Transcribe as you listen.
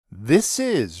This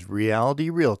is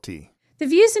Reality Realty. The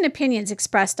views and opinions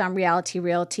expressed on Reality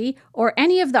Realty or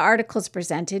any of the articles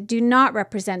presented do not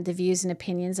represent the views and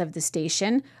opinions of the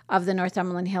station, of the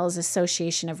Northumberland Hills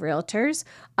Association of Realtors,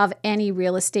 of any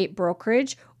real estate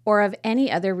brokerage, or of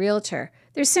any other realtor.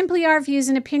 They're simply our views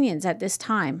and opinions at this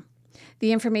time.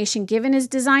 The information given is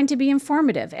designed to be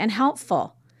informative and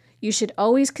helpful. You should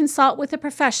always consult with a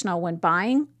professional when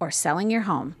buying or selling your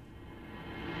home.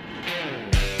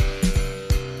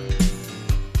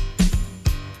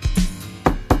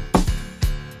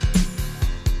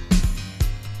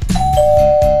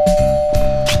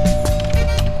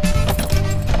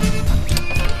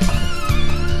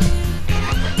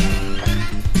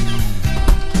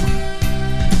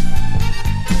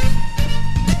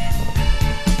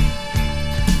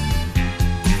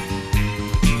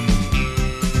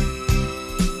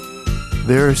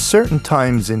 There are certain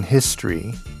times in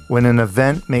history when an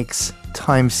event makes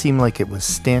time seem like it was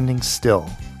standing still,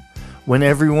 when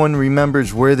everyone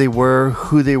remembers where they were,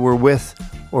 who they were with,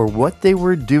 or what they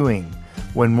were doing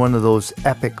when one of those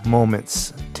epic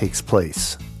moments takes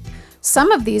place.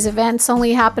 Some of these events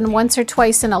only happen once or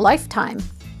twice in a lifetime.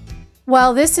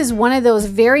 Well, this is one of those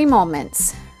very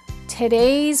moments.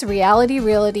 Today's Reality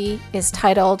Realty is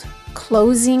titled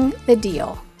Closing the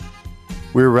Deal.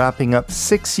 We're wrapping up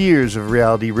 6 years of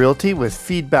Reality Realty with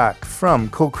feedback from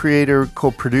co-creator,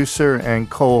 co-producer, and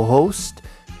co-host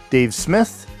Dave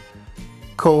Smith,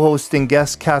 co-host and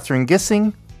guest Catherine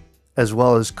Gissing, as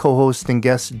well as co-host and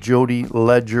guest Jody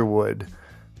Ledgerwood.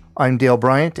 I'm Dale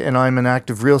Bryant, and I'm an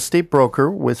active real estate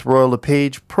broker with Royal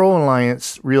LePage Pro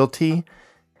Alliance Realty.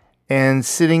 And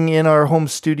sitting in our home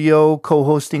studio,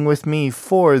 co-hosting with me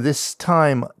for this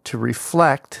time to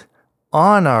reflect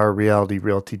on our Reality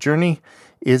Realty journey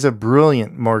is a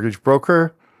brilliant mortgage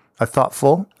broker, a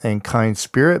thoughtful and kind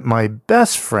spirit, my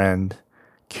best friend,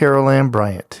 Carol Ann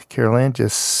Bryant. Carol Ann,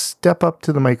 just step up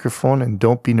to the microphone and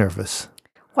don't be nervous.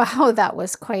 Wow, that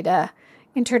was quite a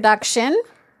introduction.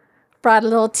 Brought a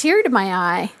little tear to my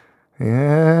eye.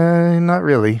 Yeah, not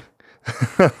really.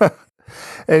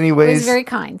 Anyways. It was very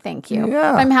kind, thank you.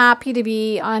 Yeah. I'm happy to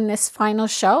be on this final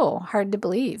show. Hard to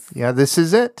believe. Yeah, this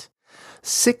is it.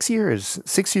 6 years.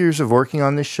 6 years of working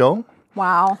on this show.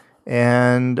 Wow.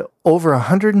 And over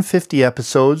 150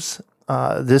 episodes.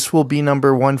 This will be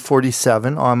number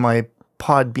 147 on my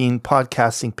Podbean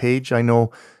podcasting page. I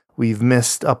know we've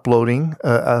missed uploading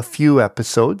a few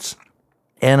episodes.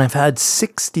 And I've had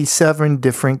 67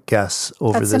 different guests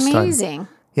over this time. That's amazing.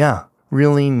 Yeah,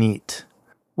 really neat.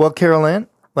 Well, Carol Ann,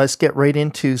 let's get right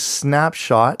into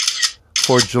Snapshot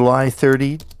for July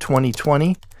 30,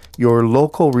 2020. Your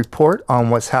local report on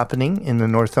what's happening in the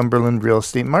Northumberland real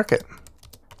estate market.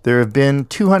 There have been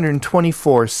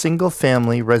 224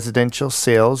 single-family residential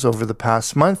sales over the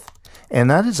past month, and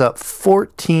that is up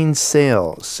 14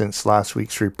 sales since last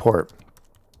week's report.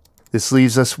 This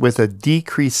leaves us with a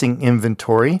decreasing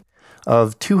inventory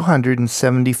of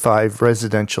 275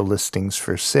 residential listings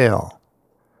for sale.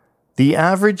 The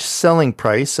average selling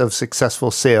price of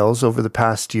successful sales over the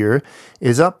past year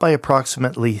is up by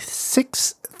approximately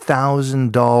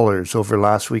 $6,000 over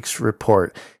last week's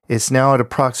report. It's now at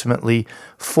approximately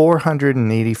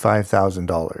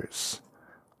 $485,000.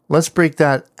 Let's break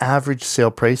that average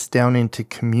sale price down into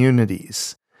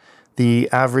communities. The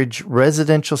average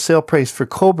residential sale price for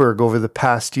Cobourg over the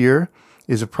past year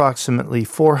is approximately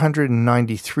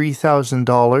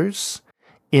 $493,000.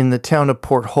 In the town of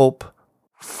Port Hope,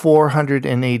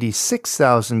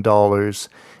 $486,000,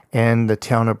 and the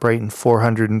town of Brighton,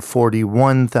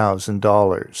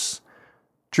 $441,000.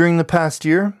 During the past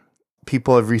year,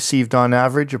 people have received on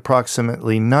average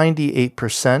approximately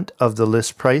 98% of the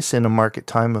list price in a market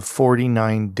time of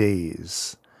 49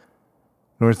 days.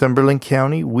 Northumberland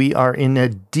County, we are in a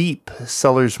deep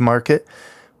seller's market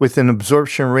with an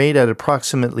absorption rate at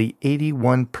approximately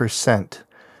 81%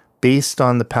 based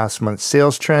on the past month's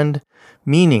sales trend,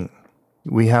 meaning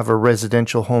we have a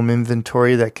residential home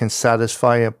inventory that can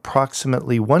satisfy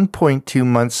approximately 1.2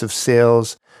 months of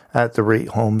sales at the rate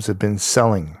homes have been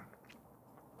selling.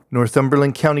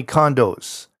 Northumberland County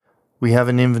condos. We have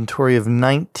an inventory of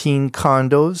 19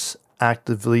 condos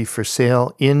actively for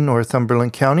sale in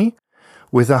Northumberland County,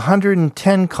 with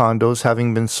 110 condos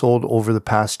having been sold over the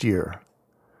past year.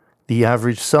 The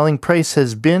average selling price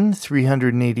has been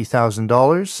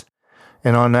 $380,000,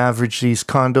 and on average, these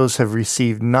condos have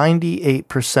received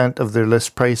 98% of their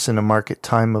list price in a market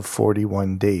time of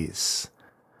 41 days.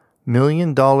 $1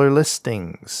 million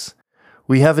listings.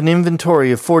 We have an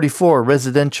inventory of 44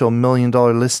 residential $1 million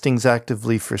listings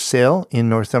actively for sale in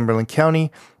Northumberland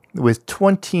County, with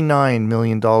 $29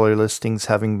 million listings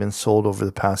having been sold over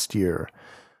the past year.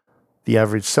 The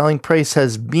average selling price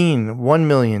has been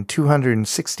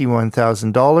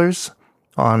 $1,261,000.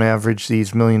 On average,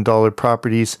 these $1 million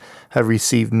properties have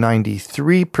received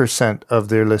 93% of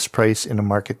their list price in a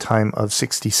market time of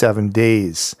 67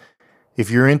 days. If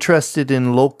you're interested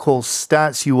in local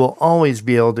stats, you will always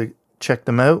be able to check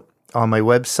them out on my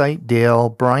website,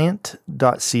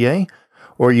 dalebryant.ca,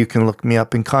 or you can look me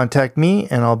up and contact me,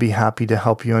 and I'll be happy to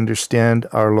help you understand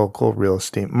our local real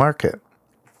estate market.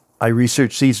 I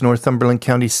research these Northumberland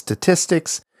County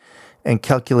statistics and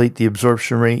calculate the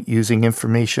absorption rate using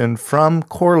information from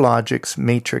CoreLogic's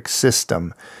Matrix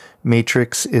system.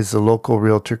 Matrix is the local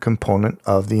realtor component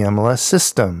of the MLS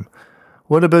system.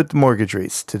 What about the mortgage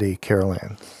rates today, Carol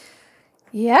Ann?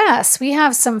 Yes, we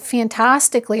have some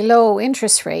fantastically low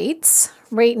interest rates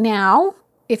right now.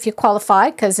 If you qualify,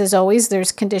 because as always,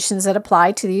 there's conditions that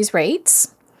apply to these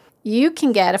rates. You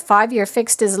can get a 5-year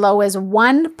fixed as low as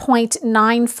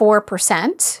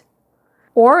 1.94%.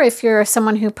 Or if you're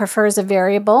someone who prefers a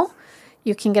variable,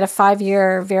 you can get a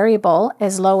 5-year variable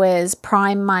as low as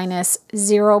prime minus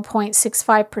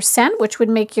 0.65%, which would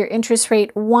make your interest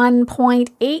rate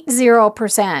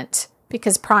 1.80%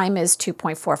 because prime is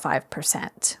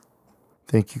 2.45%.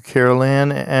 Thank you, Carol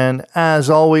Ann. And as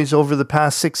always, over the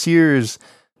past 6 years,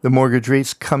 the mortgage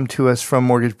rates come to us from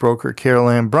mortgage broker Carol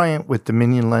Ann Bryant with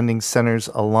Dominion Lending Centers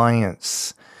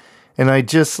Alliance. And I'd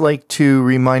just like to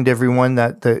remind everyone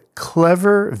that the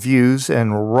clever views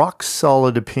and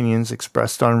rock-solid opinions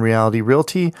expressed on Reality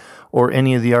Realty or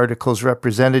any of the articles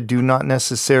represented do not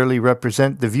necessarily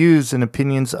represent the views and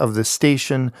opinions of the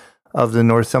station of the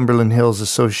Northumberland Hills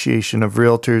Association of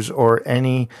Realtors or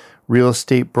any real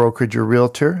estate brokerage or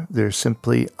realtor. They're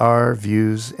simply our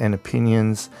views and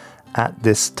opinions at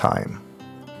this time.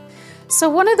 So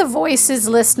one of the voices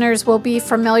listeners will be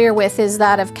familiar with is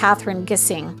that of Catherine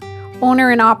Gissing,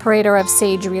 owner and operator of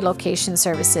Sage Relocation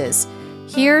Services.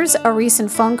 Here's a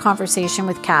recent phone conversation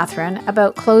with Catherine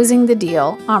about closing the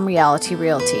deal on Reality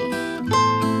Realty.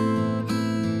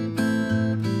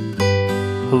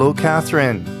 Hello,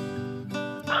 Catherine.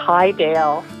 Hi,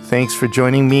 Dale. Thanks for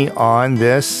joining me on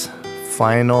this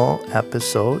final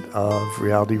episode of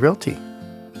Reality Realty.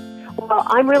 Well,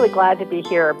 I'm really glad to be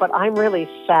here, but I'm really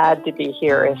sad to be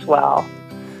here as well.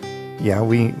 Yeah,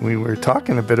 we were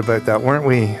talking a bit about that, weren't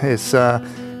we? It's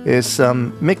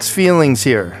mixed feelings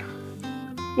here.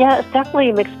 Yeah, it's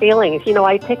definitely mixed feelings. You know,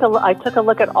 I took a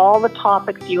look at all the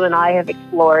topics you and I have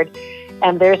explored,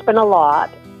 and there's been a lot,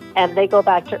 and they go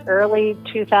back to early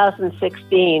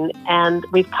 2016, and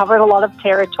we've covered a lot of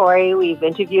territory. We've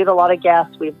interviewed a lot of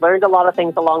guests. We've learned a lot of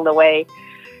things along the way,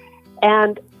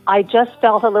 and I just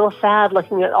felt a little sad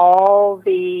looking at all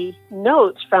the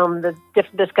notes from the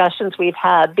different discussions we've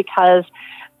had because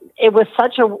it was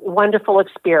such a wonderful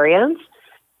experience,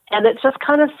 and it's just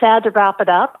kind of sad to wrap it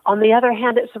up. On the other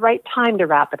hand, it's the right time to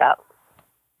wrap it up.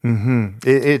 Mm-hmm.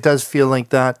 It does feel like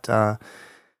that.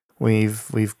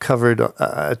 We've covered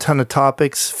a ton of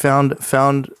topics,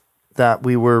 found that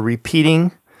we were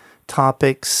repeating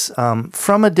topics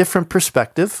from a different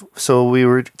perspective, so we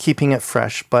were keeping it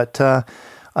fresh, but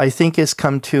I think it's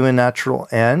come to a natural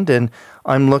end, and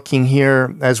I'm looking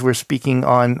here as we're speaking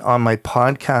on my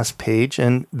podcast page,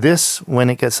 and this, when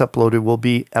it gets uploaded, will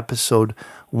be episode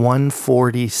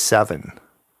 147.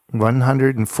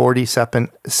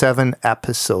 147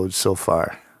 episodes so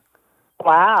far.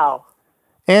 Wow.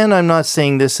 And I'm not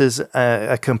saying this is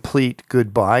a complete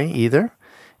goodbye either.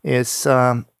 It's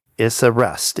a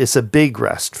rest. It's a big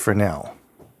rest for now.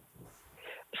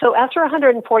 So after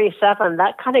 147,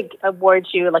 that kind of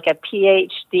awards you like a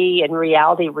PhD in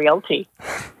Reality Realty.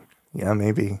 Yeah,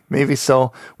 maybe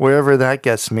so. Wherever that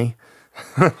gets me.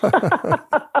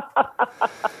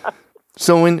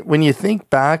 So when you think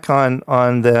back on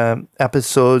the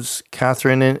episodes,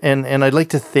 Catherine, and I'd like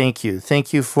to thank you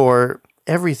for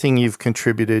everything you've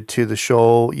contributed to the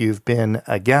show. You've been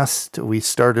a guest. We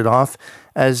started off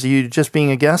as you just being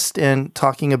a guest and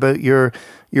talking about your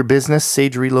business,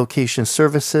 Sage Relocation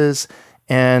Services.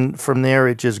 And from there,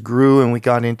 it just grew and we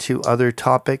got into other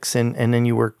topics. And then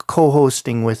you were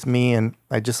co-hosting with me. And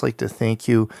I'd just like to thank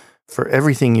you for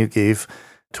everything you gave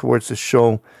towards the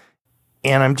show.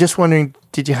 And I'm just wondering,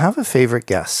 did you have a favorite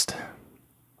guest?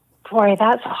 Boy,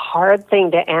 that's a hard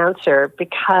thing to answer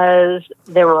because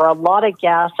there were a lot of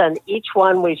guests and each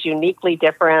one was uniquely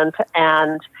different,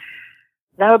 and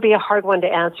that would be a hard one to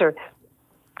answer.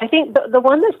 I think the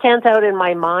one that stands out in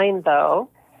my mind, though,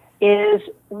 is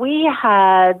we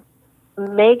had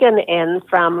Megan in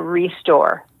from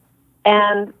Restore.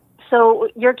 And so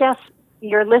your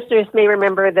listeners may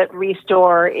remember that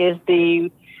Restore is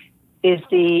the is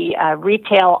the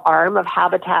retail arm of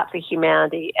Habitat for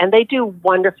Humanity, and they do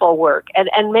wonderful work.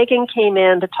 And Megan came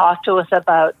in to talk to us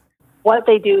about what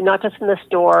they do, not just in the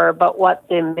store, but what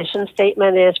the mission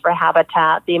statement is for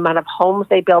Habitat, the amount of homes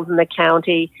they build in the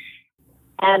county,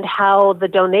 and how the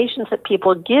donations that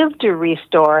people give to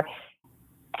Restore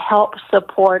help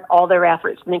support all their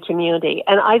efforts in the community.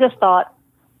 And I just thought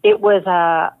it was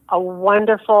a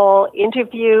wonderful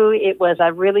interview. It was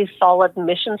a really solid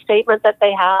mission statement that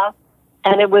they have.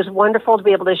 And it was wonderful to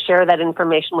be able to share that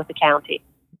information with the county.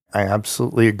 I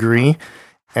absolutely agree.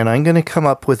 And I'm going to come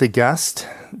up with a guest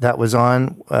that was on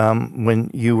when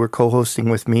you were co-hosting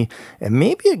with me. And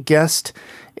maybe a guest,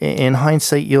 in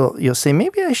hindsight, you'll say,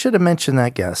 maybe I should have mentioned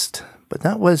that guest. But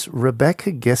that was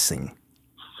Rebecca Gissing.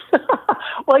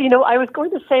 Well, I was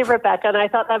going to say Rebecca, and I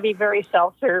thought that'd be very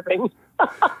self-serving.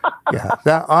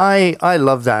 Yeah, I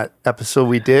love that episode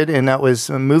we did, and that was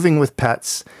Moving with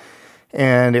Pets.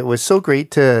 And it was so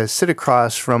great to sit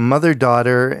across from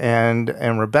mother-daughter, and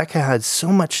Rebecca had so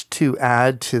much to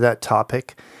add to that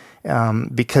topic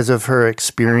because of her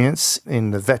experience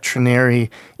in the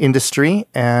veterinary industry.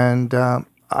 And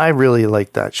I really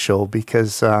liked that show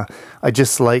because I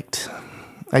just liked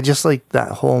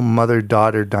that whole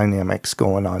mother-daughter dynamics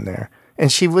going on there.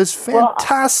 And she was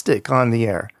fantastic on the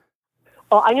air.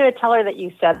 Well, I'm going to tell her that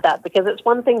you said that, because it's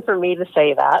one thing for me to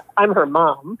say that. I'm her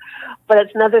mom. But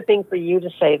it's another thing for you to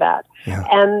say that. Yeah.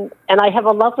 And I have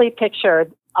a lovely picture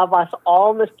of us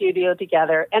all in the studio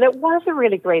together. And it was a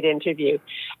really great interview.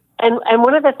 And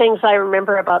one of the things I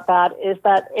remember about that is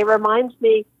that it reminds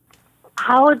me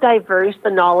how diverse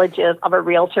the knowledge of a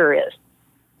realtor is.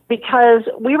 Because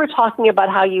we were talking about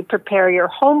how you prepare your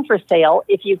home for sale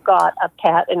if you've got a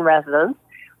pet in residence.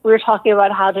 We were talking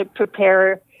about how to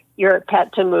prepare your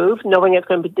pet to move, knowing it's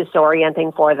going to be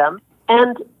disorienting for them.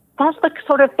 And that's the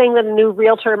sort of thing that a new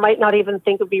realtor might not even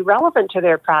think would be relevant to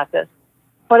their practice.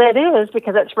 But it is,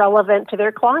 because it's relevant to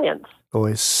their clients. Oh,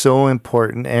 it's so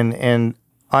important. And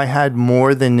I had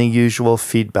more than the usual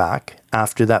feedback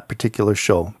after that particular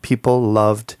show. People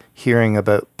loved hearing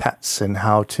about pets and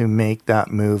how to make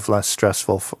that move less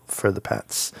stressful for the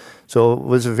pets. So it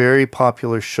was a very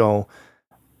popular show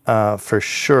for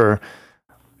sure.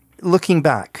 Looking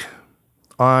back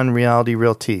on Reality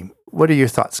Realty, what are your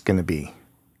thoughts going to be?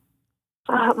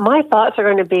 My thoughts are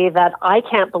going to be that I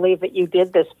can't believe that you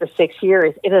did this for 6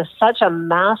 years. It is such a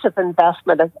massive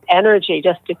investment of energy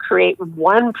just to create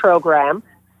one program,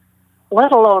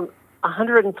 let alone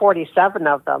 147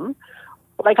 of them.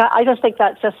 I just think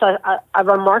that's just a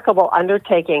remarkable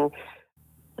undertaking.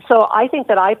 So I think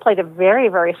that I played a very,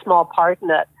 very small part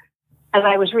in it, and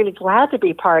I was really glad to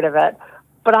be part of it.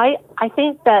 But I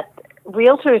think that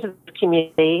realtors in this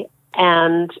community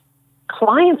and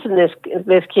clients in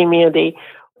this community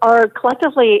are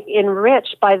collectively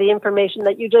enriched by the information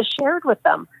that you just shared with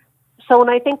them. So when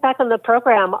I think back on the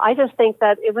program, I just think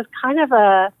that it was kind of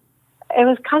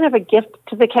a gift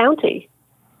to the county.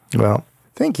 Well,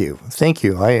 thank you.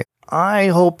 I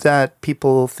hope that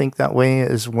people think that way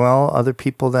as well, other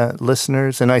people, that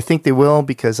listeners, and I think they will,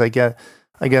 because I get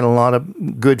a lot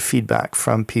of good feedback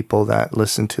from people that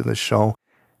listen to the show.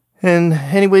 And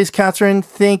anyways, Catherine,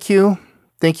 thank you.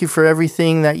 Thank you for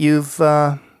everything that you've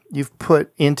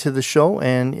put into the show,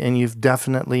 and you've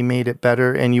definitely made it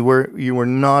better. And you were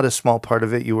not a small part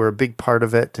of it. You were a big part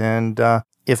of it. And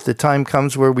if the time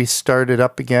comes where we start it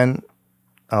up again,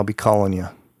 I'll be calling you.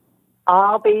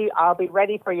 I'll be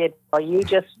ready for you.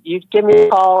 You give me a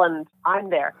call and I'm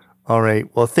there. All right.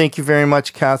 Well, thank you very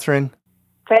much, Catherine.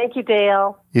 Thank you,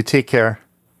 Dale. You take care.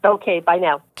 Okay, bye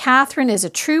now. Catherine is a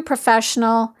true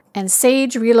professional, and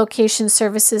Sage Relocation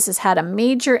Services has had a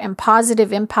major and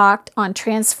positive impact on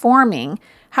transforming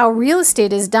how real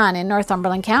estate is done in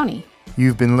Northumberland County.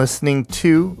 You've been listening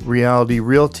to Reality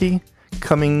Realty,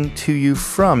 coming to you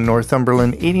from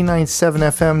Northumberland 89.7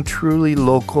 FM, truly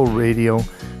local radio.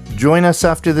 Join us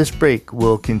after this break.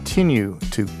 We'll continue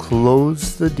to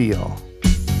close the deal.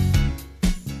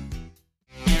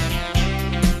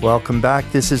 Welcome back.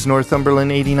 This is Northumberland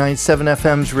 89.7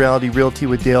 FM's Reality Realty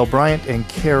with Dale Bryant and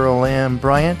Carol Ann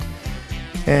Bryant.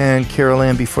 And Carol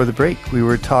Ann, before the break, we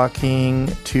were talking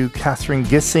to Catherine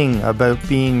Gissing about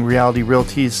being Reality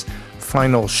Realty's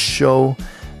final show,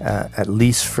 at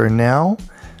least for now.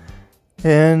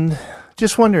 And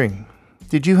just wondering,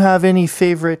 did you have any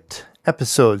favorite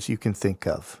episodes you can think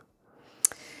of?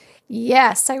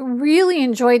 Yes, I really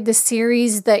enjoyed the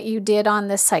series that you did on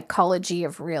the psychology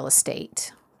of real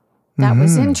estate. That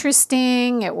was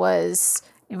interesting. It was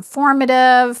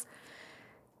informative.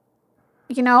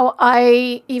 Even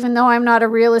though I'm not a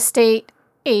real estate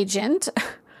agent,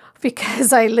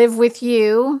 because I live with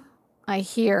you, I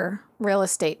hear real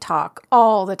estate talk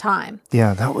all the time.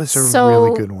 Yeah, that was a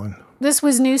really good one. This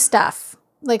was new stuff.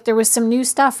 Like there was some new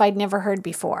stuff I'd never heard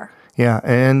before. Yeah,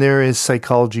 and there is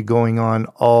psychology going on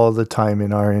all the time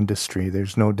in our industry.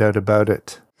 There's no doubt about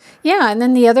it. Yeah, and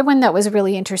then the other one that was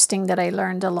really interesting that I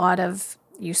learned a lot of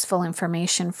useful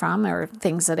information from, or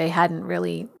things that I hadn't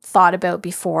really thought about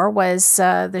before, was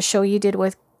the show you did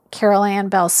with Carol Ann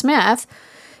Bell Smith,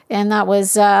 and that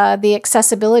was the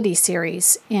accessibility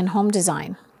series in home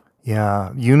design.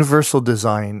 Yeah, universal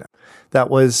design. That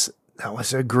was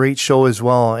a great show as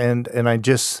well, and I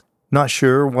just not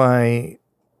sure why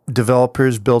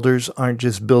developers, builders aren't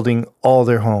just building all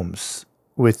their homes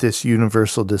with this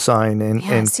universal design and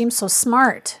it seems so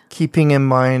smart. Keeping in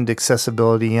mind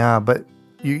accessibility. Yeah, but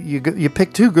you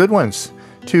picked two good ones,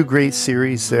 two great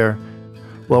series there.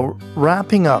 Well,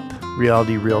 wrapping up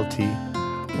Reality Realty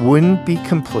wouldn't be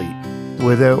complete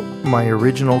without my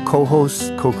original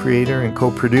co-host, co-creator, and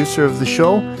co-producer of the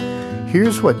show.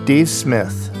 Here's what Dave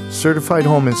Smith, certified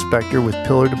home inspector with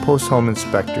Pillar to Post Home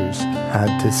Inspectors,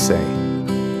 had to say.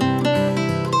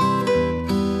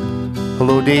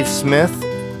 Hello, Dave Smith,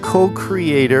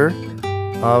 co-creator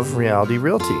of Reality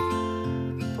Realty.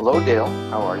 Hello, Dale.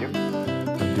 How are you?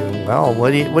 I'm doing well.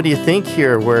 What do you think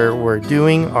here? We're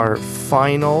doing our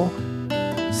final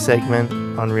segment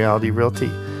on Reality Realty.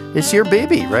 It's your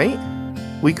baby, right?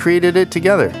 We created it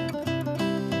together.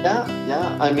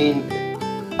 Yeah. I mean,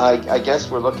 I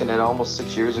guess we're looking at almost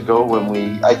 6 years ago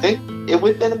when I think it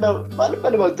would have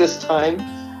been about this time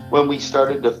when we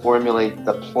started to formulate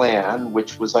the plan,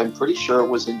 which was, I'm pretty sure it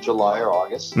was in July or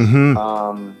August.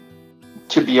 Mm-hmm.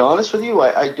 To be honest with you,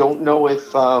 I don't know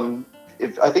if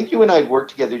I think you and I had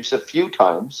worked together just a few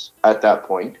times at that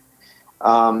point,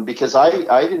 because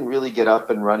I didn't really get up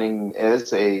and running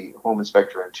as a home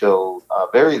inspector until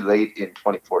very late in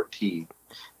 2014.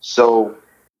 So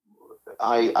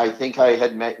I think I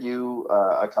had met you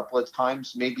a couple of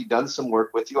times, maybe done some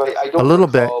work with you. I don't a little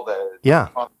bit. Yeah.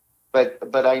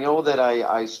 But I know that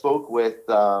I spoke with,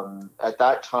 at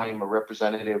that time, a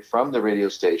representative from the radio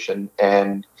station,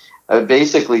 and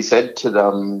basically said to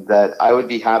them that I would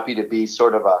be happy to be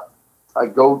sort of a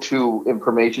go-to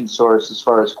information source as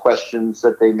far as questions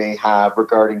that they may have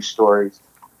regarding stories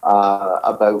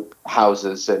about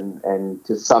houses and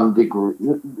to some degree,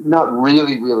 not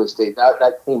really real estate.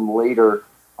 That came later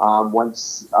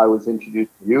once I was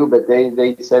introduced to you, but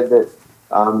they said that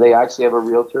they actually have a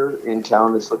realtor in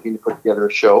town that's looking to put together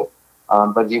a show.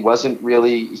 But he didn't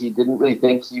really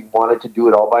think he wanted to do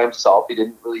it all by himself. He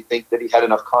didn't really think that he had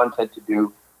enough content to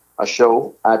do a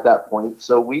show at that point.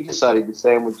 So we decided to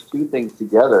sandwich two things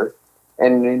together.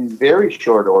 And in very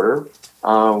short order,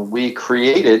 we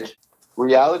created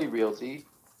Reality Realty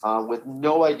with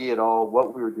no idea at all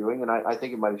what we were doing. And I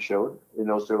think it might have showed in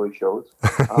those early shows.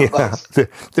 Yeah,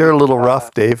 they're a little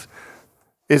rough, Dave.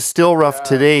 It's still rough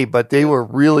today, but they were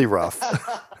really rough.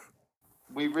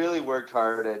 We really worked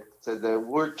hard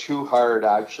worked too hard,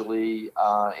 actually,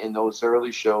 in those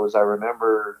early shows. I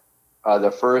remember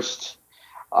the first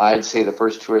 2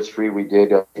 or 3 we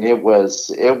did, and it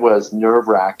was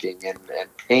nerve-wracking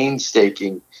and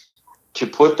painstaking to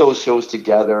put those shows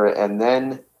together. And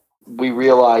then we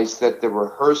realized that the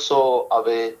rehearsal of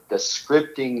it, the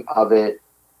scripting of it,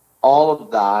 all of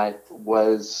that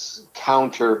was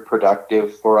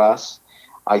counterproductive for us.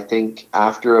 I think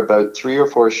after about 3 or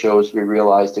 4 shows, we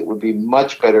realized it would be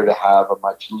much better to have a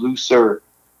much looser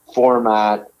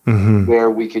format where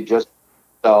we could just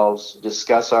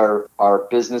discuss our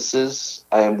businesses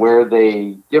and where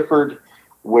they differed,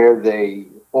 where they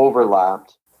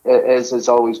overlapped, as has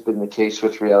always been the case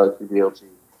with Reality Realty,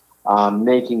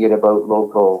 making it about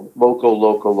local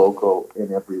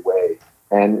in every way.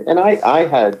 And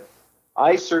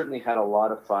I certainly had a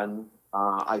lot of fun.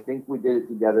 I think we did it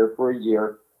together for a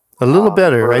year. A little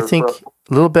better, I think.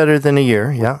 A little better than a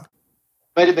year, yeah.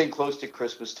 Might have been close to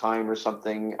Christmas time or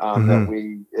something that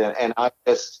we. And I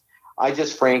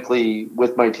just frankly,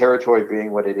 with my territory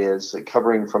being what it is,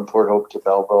 covering from Port Hope to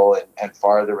Belleville and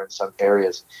farther in some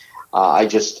areas, I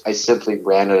simply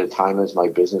ran out of time as my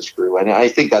business grew. And I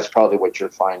think that's probably what you're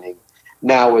finding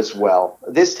now as well.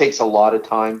 This takes a lot of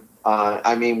time.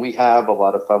 I mean, we have a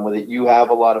lot of fun with it. You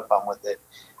have a lot of fun with it.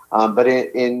 But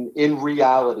in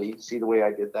reality, see the way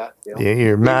I did that? You know? Yeah,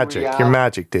 you're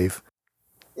magic, Dave.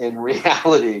 In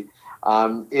reality,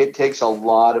 it takes a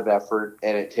lot of effort,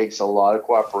 and it takes a lot of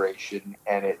cooperation,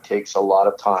 and it takes a lot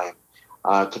of time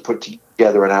to put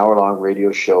together an hour-long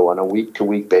radio show on a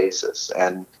week-to-week basis.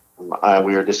 And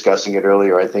we were discussing it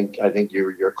earlier. I think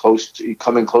you're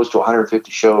coming close to 150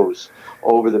 shows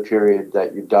over the period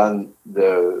that you've done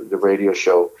the radio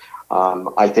show.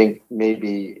 I think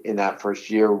maybe in that first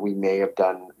year we may have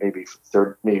done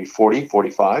maybe 40,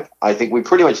 45. I think we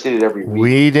pretty much did it every week.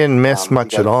 We didn't miss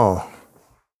much at all.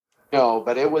 No,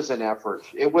 but it was an effort.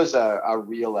 It was a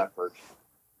real effort.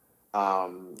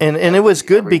 And it was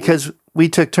good because we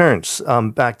took turns.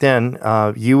 Back then,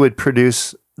 you would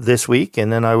produce this week,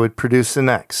 and then I would produce the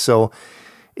next. So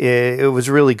it was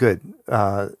really good,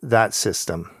 that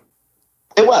system.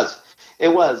 It was,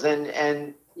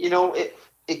 and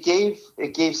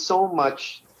it gave so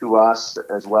much to us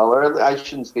as well. Or I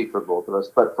shouldn't speak for both of us,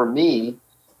 but for me,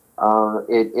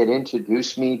 it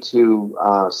introduced me to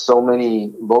so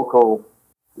many local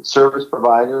service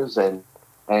providers and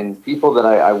people that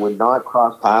I would not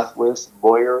cross paths with,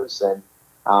 lawyers, and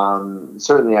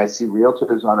certainly I see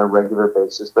realtors on a regular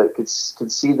basis, but could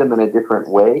see them in a different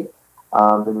way,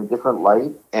 in a different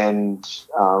light. And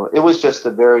it was just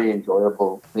a very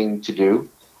enjoyable thing to do,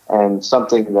 and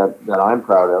something that I'm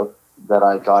proud of, that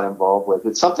I got involved with.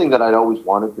 It's something that I'd always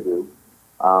wanted to do,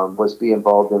 was be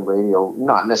involved in radio,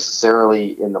 not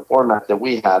necessarily in the format that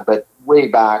we had, but way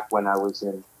back when I was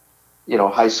in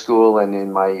high school and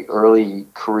in my early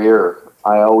career,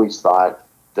 I always thought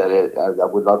that I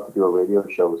would love to do a radio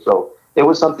show. So it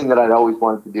was something that I'd always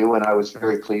wanted to do, and I was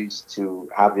very pleased to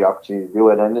have the opportunity to do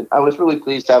it. And I was really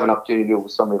pleased to have an opportunity to do it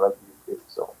with somebody like you too.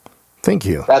 So thank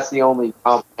you. That's the only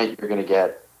compliment you're going to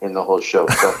get in the whole show.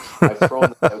 So I've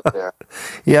thrown it out there.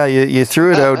 Yeah, you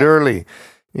threw it out early.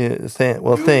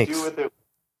 Thanks.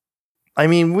 I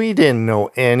mean, we didn't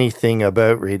know anything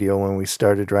about radio when we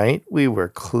started, right? We were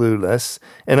clueless.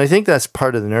 And I think that's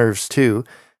part of the nerves too,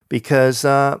 because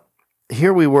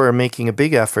here we were making a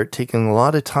big effort, taking a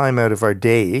lot of time out of our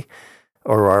day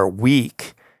or our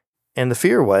week. And the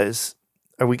fear was,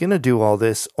 are we going to do all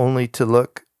this only to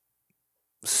look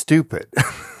stupid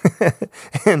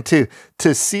and to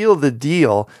seal the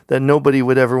deal that nobody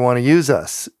would ever want to use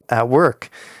us at work?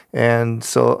 And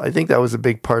so I think that was a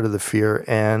big part of the fear,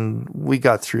 and we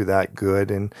got through that good.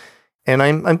 And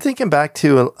I'm thinking back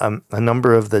to a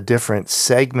number of the different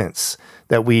segments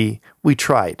that we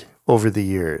tried over the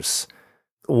years.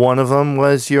 One of them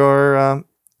was your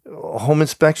home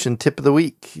inspection tip of the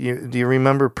week. Do you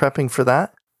remember prepping for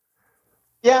that?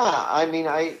 Yeah, I mean,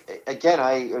 I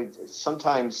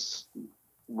sometimes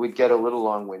would get a little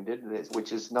long-winded,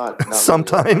 which is not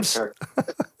sometimes. Really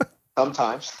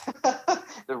sometimes,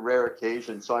 the rare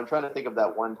occasion. So I'm trying to think of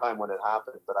that one time when it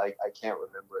happened, but I can't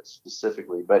remember it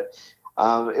specifically. But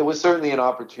it was certainly an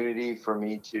opportunity for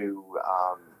me to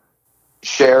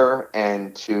share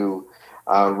and to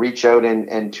reach out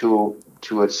and to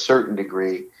a certain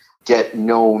degree get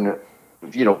known,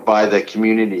 by the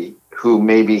community who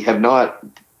maybe have not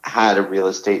had a real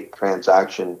estate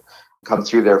transaction come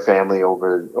through their family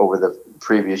over the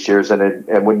previous years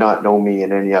and would not know me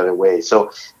in any other way.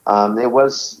 So it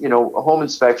was, a home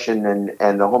inspection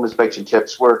and the home inspection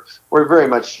tips were very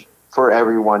much for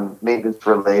everyone, maintenance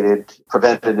related,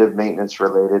 preventative maintenance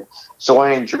related. So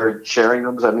I enjoyed sharing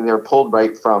them. I mean, they're pulled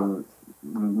right from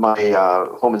my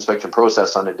home inspection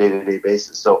process on a day-to-day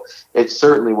basis. So it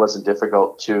certainly wasn't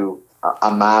difficult to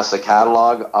amass a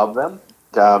catalog of them.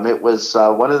 It was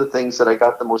one of the things that I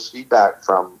got the most feedback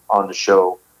from on the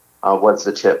show was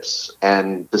the tips,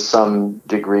 and to some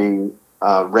degree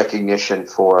recognition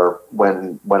for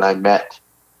when I met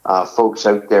folks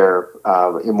out there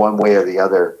in one way or the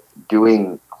other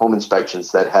doing home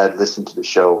inspections that had listened to the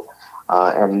show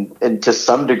and to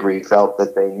some degree felt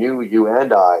that they knew you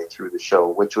and I through the show,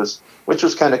 which was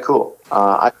kind of cool.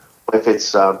 I don't know if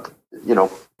it's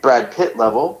Brad Pitt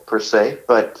level per se,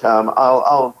 but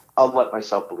I'll let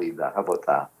myself believe that. How about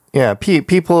that? Yeah,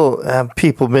 people have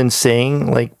been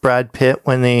saying like Brad Pitt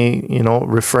when they,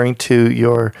 referring to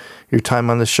your time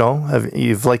on the show.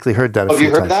 You've likely heard that a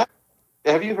few times. Have you heard that?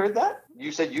 Have you heard that?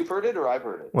 You said you've heard it or I've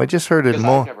heard it? Well, I just heard it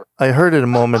I heard it a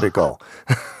moment ago.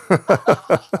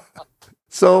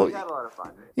 So we had a lot of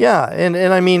fun. Yeah, and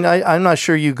I mean, I'm not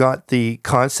sure you got the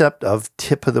concept of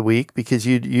tip of the week because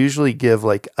you'd usually give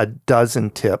like a dozen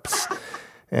tips.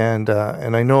 And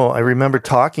I remember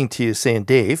talking to you saying,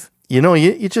 Dave,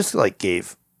 you just like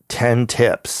gave 10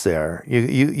 tips there.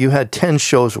 You had 10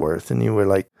 shows worth, and you were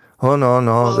like, oh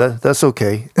no, that's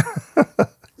okay.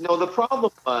 No, the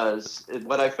problem was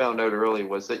what I found out early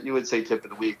was that you would say tip of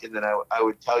the week, and then I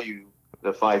would tell you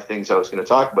the 5 things I was going to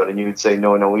talk about, and you would say,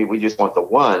 no, we just want the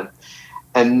one.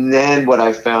 And then what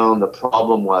I found the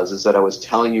problem is that I was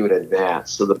telling you in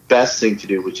advance. So the best thing to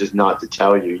do was just not to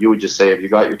tell you. You would just say, have you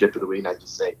got your tip of the week? And I'd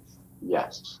just say,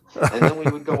 yes. And then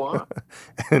we would go on.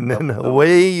 And then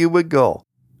away you would go.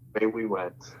 Away we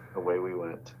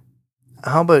went.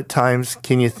 how about times?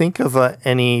 Can you think of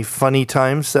any funny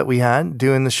times that we had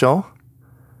doing the show?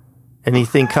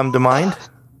 Anything come to mind?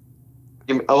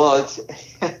 Well, it's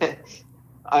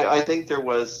I think there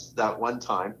was that one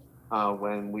time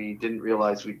when we didn't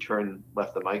realize we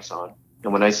left the mics on.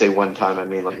 And when I say one time, I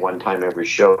mean like one time every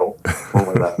show when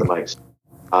we left the mics.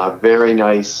 Very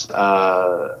nice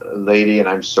lady, and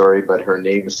I'm sorry, but her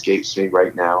name escapes me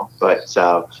right now, but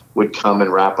would come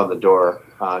and rap on the door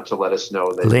to let us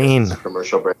know that Lane. it's a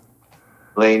commercial break.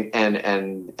 Lane,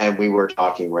 and we were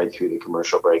talking right through the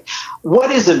commercial break.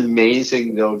 What is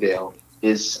amazing, though, Dale,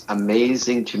 is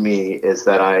amazing to me is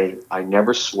that I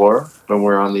never swore when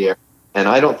we're on the air, and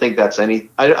I don't think that's I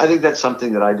think that's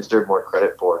something that I deserve more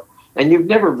credit for. And you've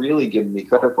never really given me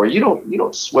credit for. You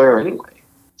don't swear anyway,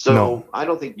 so No. I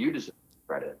don't think you deserve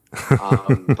credit.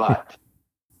 But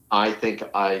I think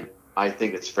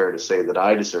it's fair to say that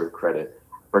I deserve credit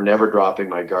for never dropping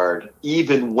my guard,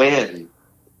 even when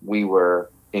we were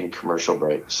in commercial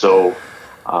break. So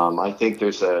I think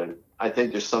there's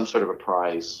some sort of a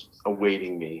prize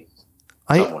awaiting me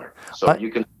somewhere. So you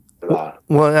can do that.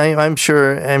 Well, I'm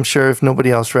sure if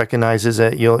nobody else recognizes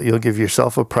it, you'll give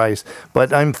yourself a prize.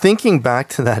 But I'm thinking back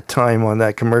to that time on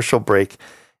that commercial break,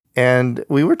 and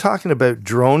we were talking about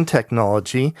drone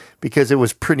technology because it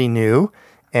was pretty new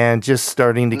and just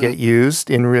starting to get used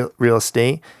in real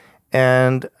estate.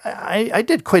 And I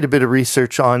did quite a bit of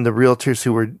research on the realtors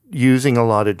who were using a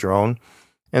lot of drone.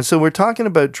 And so we're talking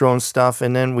about drone stuff,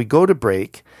 and then we go to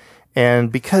break.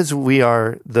 And because we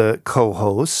are the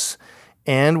co-hosts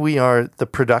and we are the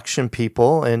production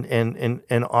people and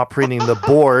operating the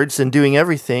boards and doing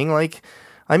everything, like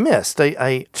I missed.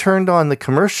 I turned on the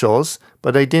commercials,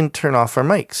 but I didn't turn off our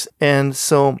mics. And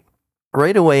so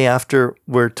right away after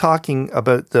we're talking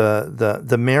about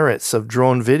the merits of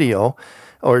drone video,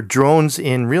 or drones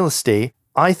in real estate,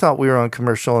 I thought we were on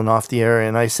commercial and off the air,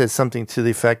 and I said something to the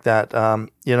effect that,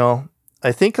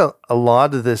 I think a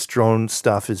lot of this drone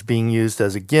stuff is being used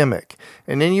as a gimmick.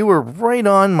 And then you were right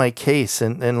on my case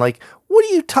and like, what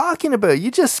are you talking about? You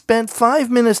just spent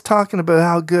 5 minutes talking about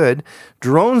how good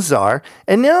drones are,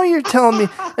 and now you're telling me.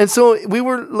 And so we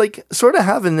were like sort of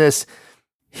having this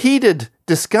heated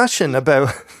discussion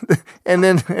about, and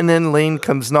then Lane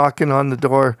comes knocking on the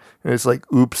door, and it's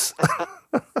like, oops.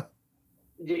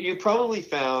 You probably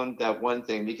found that one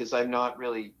thing, because I'm not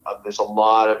really, there's a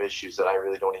lot of issues that I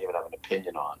really don't even have an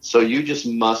opinion on. So you just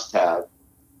must have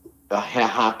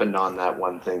happened on that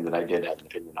one thing that I did have an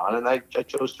opinion on, and I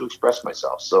chose to express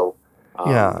myself. So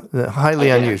highly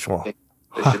unusual. I think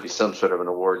there should be some sort of an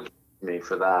award for me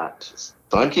for that.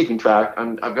 So I'm keeping track.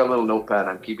 I've got a little notepad.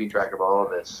 I'm keeping track of all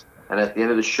of this. And at the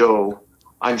end of the show,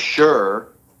 I'm sure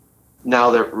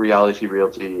now that Reality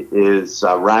Realty is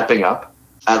wrapping up,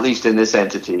 at least in this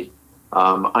entity,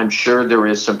 I'm sure there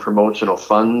is some promotional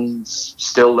funds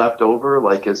still left over.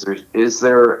 Like, is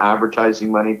there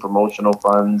advertising money, promotional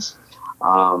funds,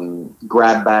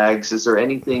 grab bags? Is there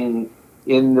anything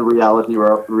in the Reality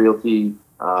Realty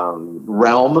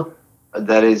realm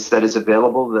that is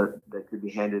available that could be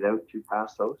handed out to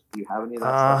past hosts? Do you have any of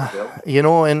that stuff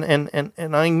available?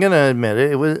 And I'm gonna admit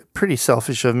it was pretty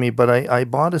selfish of me, but I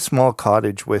bought a small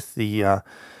cottage with the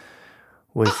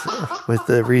with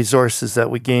the resources that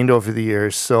we gained over the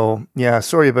years. So yeah,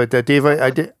 sorry about that, Dave.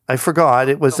 I forgot.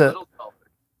 It was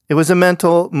a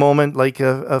mental moment, like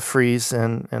a freeze,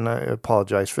 and I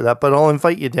apologize for that. But I'll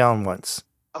invite you down once.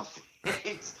 Oh,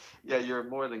 thanks. Yeah, you're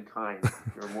more than kind.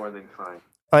 You're more than kind.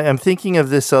 I am thinking of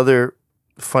this other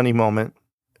funny moment.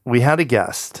 We had a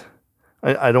guest.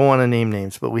 I don't want to name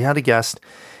names, but we had a guest,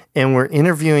 and we're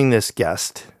interviewing this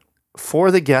guest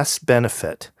for the guest's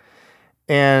benefit.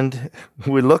 And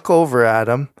we look over at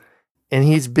him, and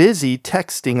he's busy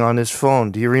texting on his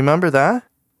phone. Do you remember that?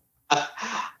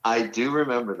 I do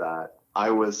remember that.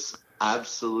 I was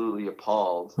absolutely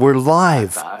appalled. We're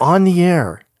live on the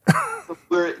air.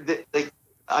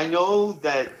 I know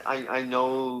that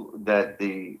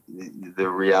the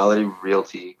Reality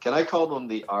Realty, can I call them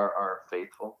the RR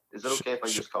Faithful? Is it okay if I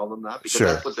just call them that? Because sure.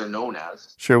 That's what they're known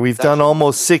as. Sure, we've done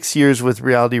almost 6 years with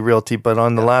Reality Realty, but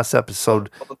on the last episode,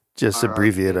 just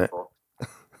abbreviate it.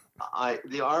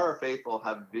 The RR Faithful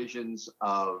have visions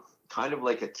of kind of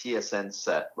like a TSN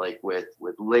set, like with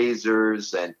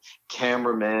lasers and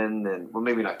cameramen, and well,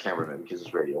 maybe not cameramen because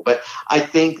it's radio, but I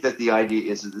think that the idea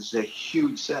is that this is a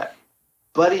huge set.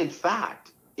 But in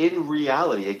fact, in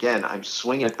reality, again, I'm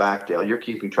swinging it back, Dale. You're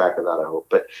keeping track of that, I hope.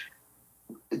 But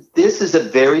this is a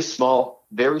very small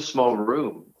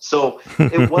room. So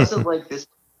it wasn't like this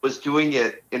was doing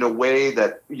it in a way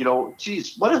that,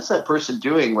 geez, what is that person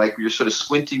doing? Like, you're sort of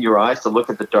squinting your eyes to look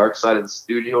at the dark side of the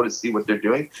studio to see what they're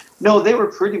doing. No, they were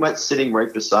pretty much sitting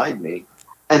right beside me,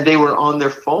 and they were on their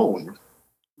phone.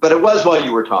 But it was while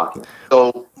you were talking.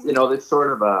 So, it's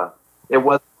sort of it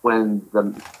was when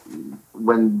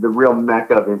the real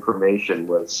mecca of information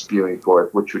was spewing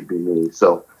forth, which would be me.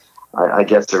 So I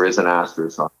guess there is an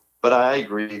asterisk on it. But I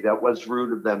agree, that was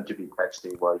rude of them to be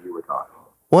texting while you were talking.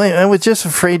 Well, I was just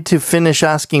afraid to finish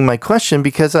asking my question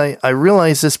because I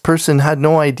realized this person had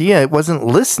no idea. It wasn't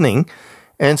listening.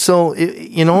 And so,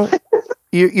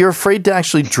 you're afraid to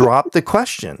actually drop the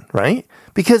question, right?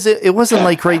 Because it wasn't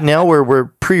like right now where we're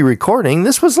pre-recording.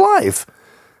 This was live.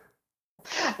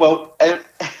 Well,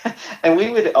 and we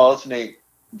would alternate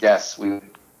guests. We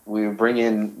would bring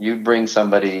in, you'd bring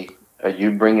somebody,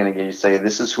 you'd bring in again, you say,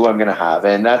 this is who I'm going to have.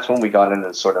 And that's when we got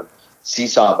into sort of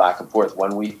seesaw back and forth,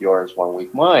 1 week yours, 1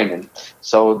 week mine. And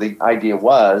so the idea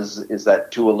is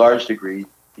that to a large degree,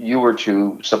 you were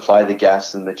to supply the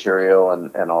guests and material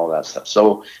and all that stuff.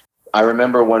 So I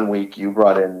remember 1 week you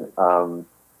brought in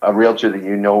a realtor that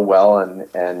you know well,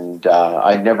 and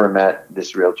I'd never met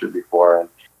this realtor before. And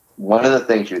one of the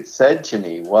things you had said to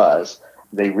me was,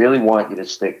 they really want you to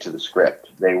stick to the script.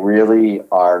 They really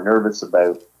are nervous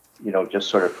about, just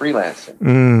sort of freelancing.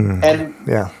 And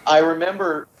yeah, I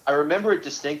remember it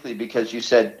distinctly because you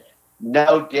said,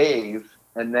 now Dave,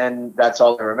 and then that's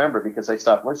all I remember because I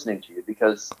stopped listening to you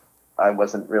because it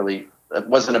wasn't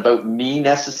about me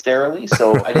necessarily.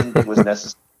 So I didn't think it was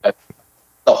necessary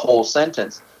the whole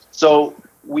sentence. So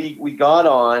we got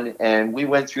on and we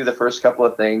went through the first couple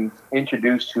of things,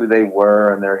 introduced who they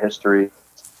were and their history.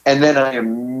 And then I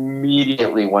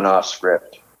immediately went off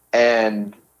script.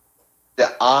 And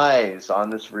the eyes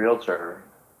on this realtor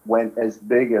went as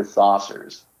big as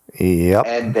saucers. Yep.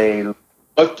 And they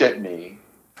looked at me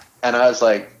and I was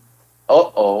like,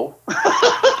 uh-oh.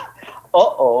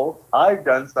 Uh-oh, I've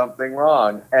done something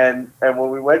wrong. And when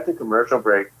we went to commercial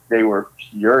break, they were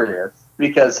furious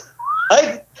because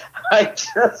I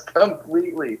just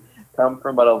completely come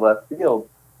from out of left field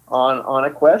on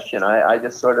a question. I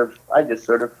just sort of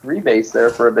freebased there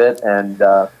for a bit, and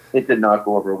it did not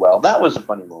go over well. That was a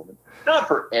funny moment. Not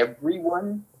for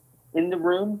everyone in the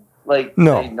room, like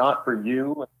no, not for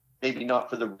you, maybe not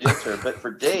for the realtor, but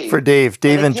for Dave. For Dave,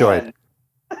 Dave enjoyed.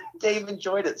 Dave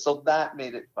enjoyed it, so that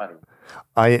made it funny.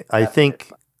 I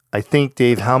think,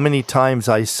 Dave, how many times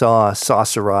I saw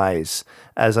saucer eyes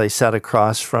as I sat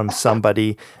across from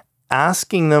somebody,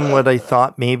 asking them what I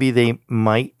thought maybe they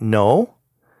might know,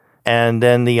 and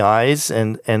then the eyes,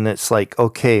 and it's like,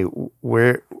 okay,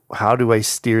 how do I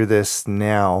steer this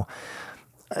now?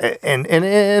 And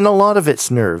a lot of it's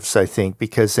nerves, I think,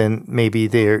 because then maybe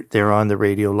they're on the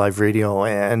radio, live radio,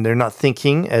 and they're not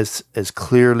thinking as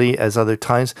clearly as other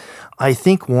times. I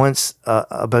think once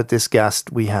about this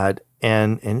guest we had,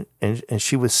 and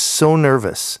she was so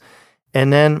nervous,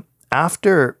 and then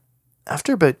after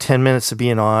about 10 minutes of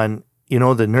being on,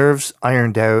 the nerves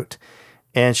ironed out,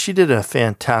 and she did a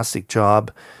fantastic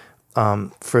job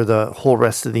for the whole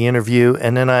rest of the interview.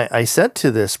 And then I said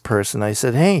to this person, I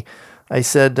said, hey. I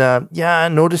said, yeah, I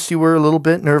noticed you were a little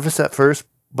bit nervous at first,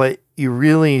 but you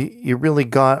really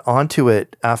got onto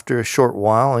it after a short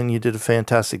while, and you did a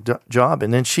fantastic job.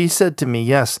 And then she said to me,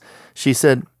 yes, she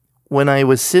said, when I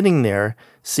was sitting there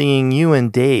seeing you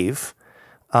and Dave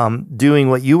doing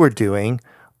what you were doing,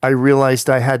 I realized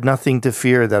I had nothing to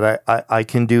fear, that I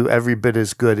can do every bit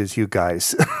as good as you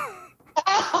guys.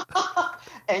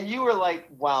 And you were like,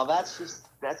 wow, that's just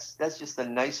the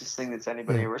nicest thing that's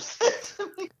anybody ever said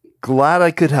to me. Glad I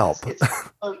could help.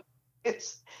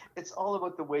 It's all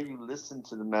about the way you listen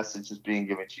to the messages being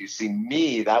given to you. See,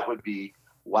 me, that would be,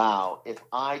 wow, if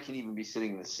I can even be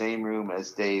sitting in the same room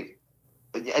as Dave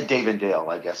and Dale,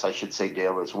 I guess I should say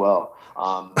Dale as well,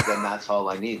 then that's all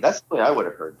I need. That's the way I would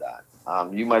have heard that.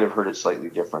 You might have heard it slightly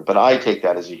different, but I take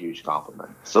that as a huge compliment.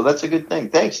 So that's a good thing.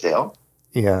 Thanks, Dale.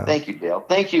 Yeah. Thank you, Dale.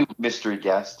 Thank you, mystery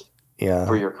guest. Yeah.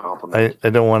 For your compliment. I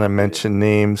don't want to mention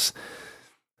names.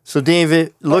 So,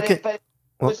 David, it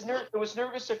was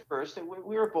nervous at first, and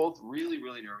we were both really,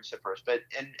 really nervous at first. But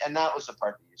and that was the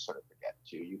part that you sort of forget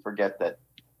too. You forget that,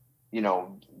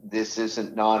 this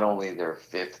isn't not only their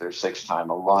fifth or sixth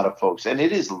time. A lot of folks, and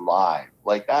it is live.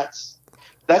 Like that's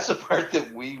the part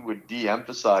that we would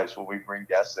de-emphasize when we bring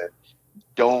guests in.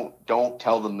 Don't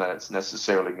tell them that it's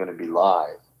necessarily going to be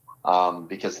live.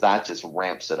 Because that just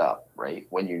ramps it up, right?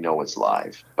 When it's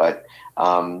live, but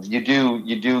you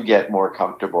do get more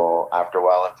comfortable after a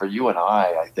while. And for you and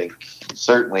I think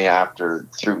certainly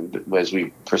as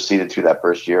we proceeded through that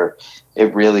first year,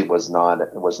 it really was not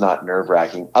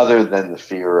nerve-wracking, other than the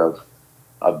fear of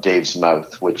Dave's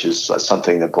mouth, which is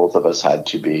something that both of us had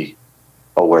to be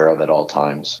aware of at all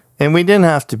times. And we didn't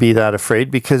have to be that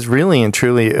afraid, because really and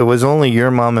truly, it was only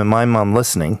your mom and my mom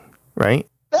listening, right?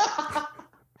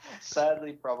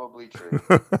 Sadly, probably true.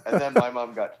 And then my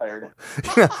mom got tired.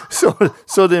 Yeah,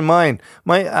 so did mine.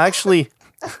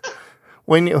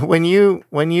 When you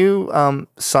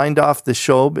signed off the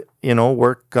show,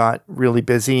 work got really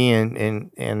busy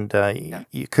and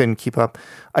you couldn't keep up.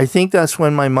 I think that's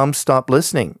when my mom stopped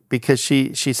listening, because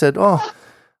she said, "Oh,"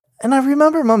 and I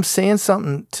remember mom saying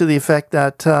something to the effect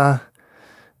that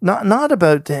not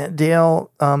about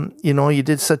Dale. You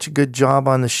did such a good job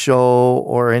on the show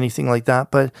or anything like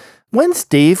that, but when's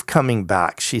Dave coming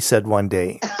back? She said one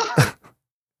day.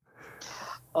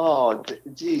 Oh,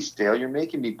 geez, Dale, you're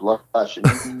making me blush, and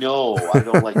I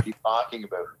don't like you talking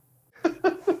about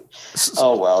it.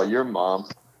 Oh, well, your mom.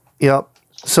 Yep.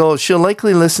 So she'll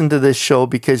likely listen to this show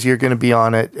because you're going to be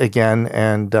on it again.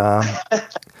 And hi,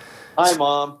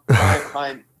 Mom.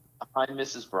 Hi,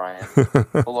 Mrs. Bryan.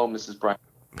 Hello, Mrs. Bryan.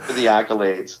 For the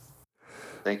accolades.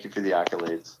 Thank you for the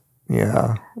accolades.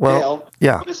 Yeah. Well, Dale,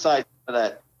 yeah. Put aside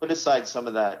some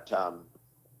of that.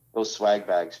 Those swag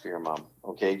bags for your mom,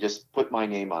 okay? Just put my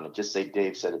name on it. Just say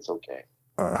Dave said it's okay.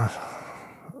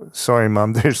 Sorry,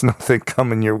 Mom. There's nothing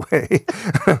coming your way.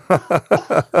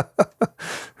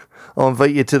 I'll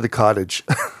invite you to the cottage.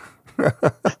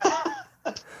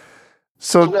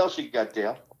 So what else you got,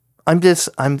 Dale? I'm just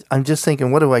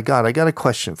thinking, what do I got? I got a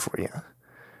question for you.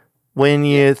 When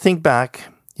you think back,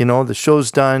 the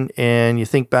show's done, and you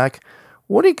think back,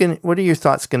 what are your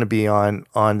thoughts going to be on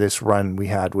this run we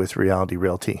had with Reality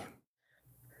Realty?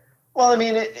 Well, I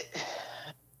mean,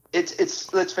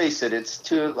 it's let's face it, it's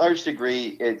to a large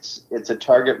degree, it's a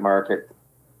target market,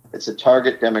 it's a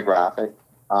target demographic.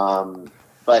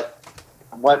 But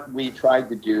what we tried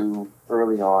to do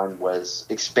early on was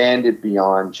expand it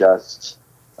beyond just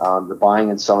the buying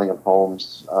and selling of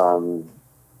homes, the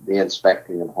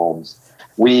inspecting of homes.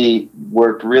 We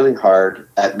worked really hard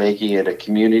at making it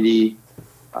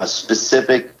a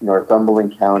specific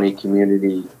Northumberland County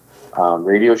community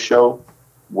radio show,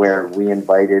 where we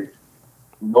invited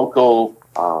local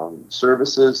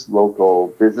services, local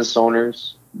business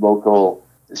owners, local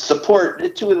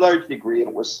support. To a large degree,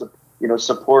 it was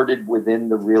supported within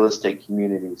the real estate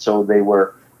community, so they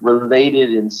were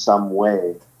related in some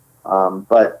way.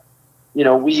 But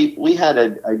we had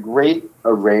a great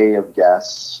array of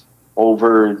guests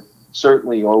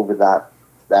certainly over that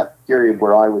period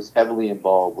where I was heavily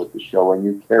involved with the show, and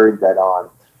you carried that on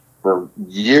for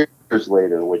years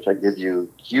later, which I give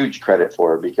you huge credit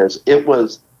for, because it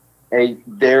was a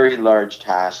very large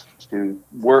task to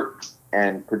work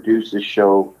and produce a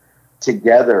show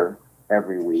together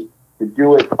every week, to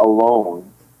do it alone,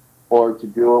 or to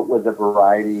do it with a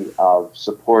variety of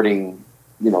supporting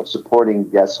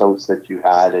guest hosts that you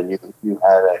had, and you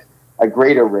had a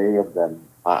great array of them.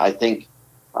 I think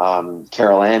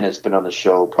Carol Ann has been on the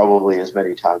show probably as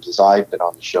many times as I've been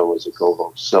on the show as a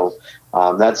co-host. So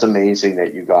that's amazing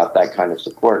that you got that kind of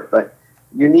support. But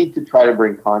you need to try to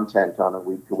bring content on a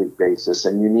week-to-week basis,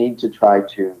 and you need to try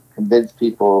to convince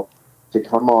people to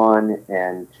come on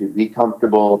and to be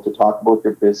comfortable, to talk about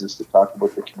their business, to talk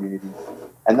about the community.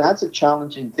 And that's a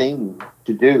challenging thing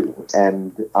to do.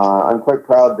 And I'm quite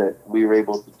proud that we were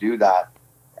able to do that,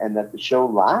 and that the show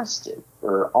lasted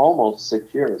for almost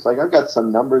 6 years. Like, I've got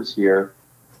some numbers here.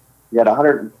 You had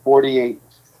 148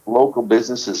 local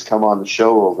businesses come on the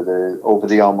show over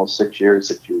the almost 6 years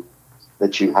that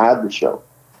you had the show.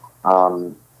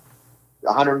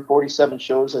 147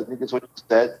 shows, I think is what you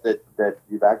said, that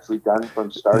you've actually done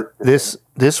from start to finish.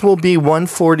 This will be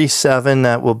 147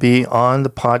 that will be on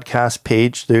the podcast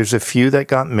page. There's a few that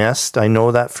got missed. I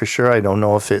know that for sure. I don't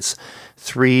know if it's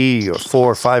 3 or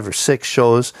 4 or 5 or 6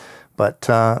 shows. But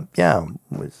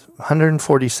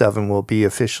 147 will be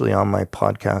officially on my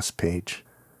podcast page.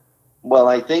 Well,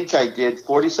 I think I did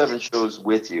 47 shows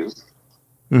with you.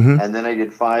 Mm-hmm. And then I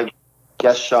did 5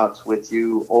 guest shots with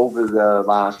you over the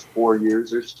last 4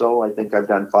 years or so. I think I've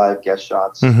done 5 guest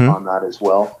shots on that as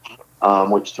well,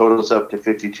 which totals up to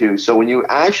 52. So when you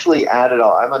actually add it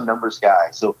all, I'm a numbers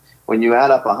guy. So when you add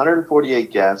up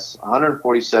 148 guests,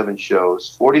 147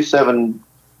 shows, 47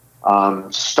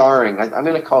 starring, I'm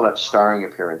going to call that starring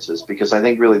appearances, because I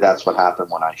think really that's what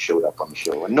happened when I showed up on the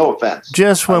show. And no offense.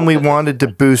 Just when we wanted to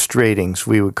boost ratings,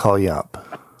 we would call you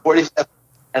up. 47.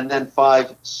 And then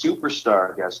 5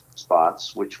 superstar guest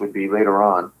spots, which would be later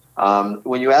on.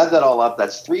 When you add that all up,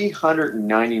 that's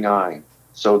 399.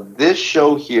 So this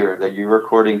show here that you're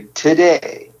recording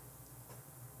today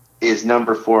is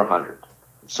number 400.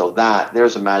 So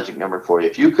there's a magic number for you.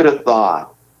 If you could have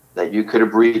thought that you could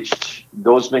have reached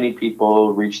those many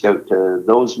people, reached out to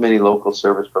those many local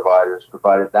service providers,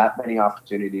 provided that many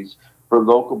opportunities for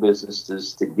local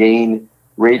businesses to gain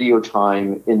radio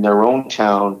time in their own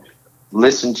town,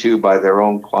 listened to by their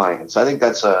own clients. I think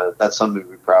that's something to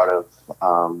be proud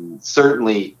of.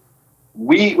 Certainly,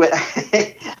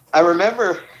 I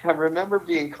remember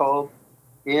being called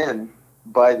in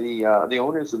by the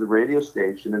owners of the radio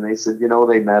station, and they said,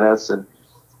 they met us and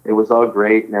it was all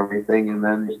great and everything. And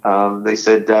then they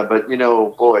said, but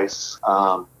boys,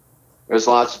 there's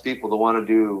lots of people that want to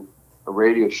do a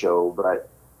radio show, but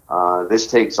this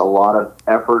takes a lot of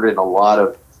effort and a lot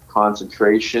of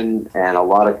concentration and a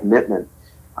lot of commitment.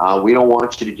 We don't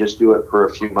want you to just do it for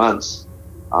a few months.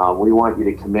 We want you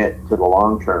to commit to the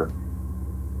long term.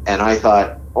 And I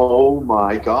thought, oh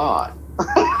my God.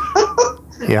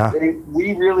 Yeah.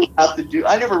 We really have to do,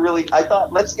 I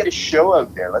thought, let's get a show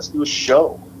out there. Let's do a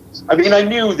show. I mean, I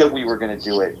knew that we were going to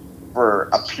do it for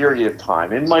a period of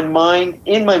time. In my mind,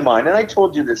 and I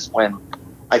told you this when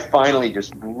I finally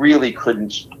just really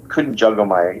couldn't juggle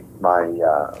my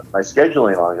schedule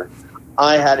any longer.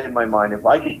 I had in my mind, if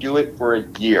I could do it for a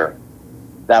year,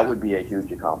 that would be a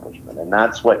huge accomplishment. And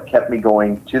that's what kept me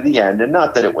going to the end. And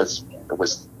not that it was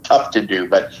tough to do,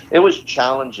 but it was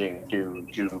challenging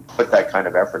to put that kind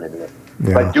of effort into it.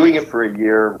 Yeah. But doing it for a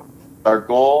year, our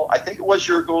goal, I think it was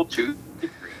your goal too.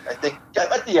 I think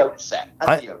at the outset.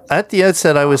 At the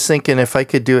outset, I was thinking if I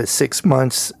could do it 6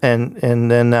 months, and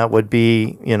then that would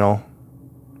be,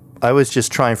 I was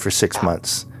just trying for 6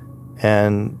 months,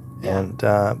 but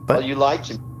well, you lied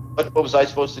to me. What was I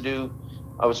supposed to do?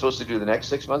 I was supposed to do the next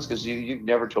 6 months because you've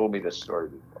never told me this story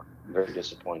before. I'm very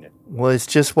disappointed. Well, it's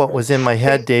just what was in my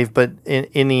head, Dave. But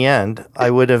in the end, I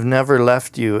would have never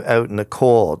left you out in the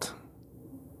cold.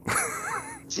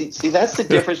 See, that's the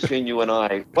difference between you and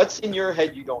I. What's in your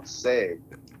head, you don't say.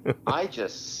 I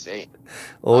just say it.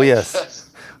 Oh,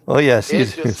 yes. You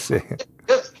do say it. It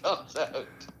just comes out.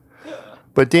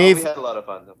 But Dave, we had a lot of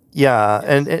fun though. Yeah,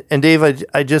 and Dave,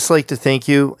 I just like to thank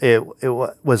you. It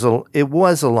was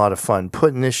a lot of fun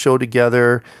putting this show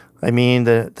together. I mean,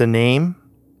 the name,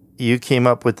 you came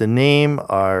up with the name,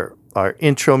 our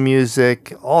intro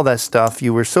music, all that stuff.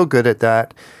 You were so good at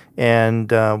that. And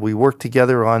we worked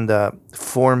together on the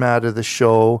format of the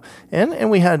show, and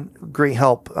we had great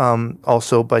help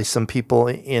also by some people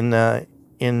at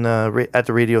the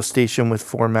radio station with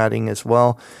formatting as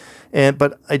well.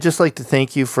 But I just like to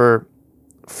thank you for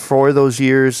those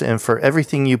years and for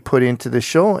everything you put into the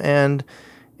show, and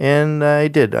I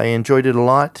enjoyed it a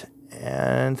lot,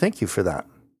 and thank you for that.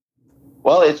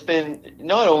 Well, it's been,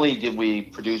 not only did we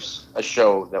produce a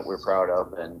show that we're proud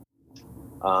of, and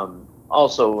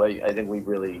also, I think we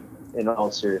really, in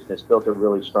all seriousness, built a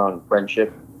really strong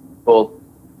friendship, both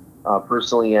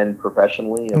personally and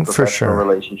professionally, and professional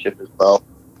relationship as well,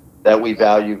 that we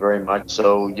value very much.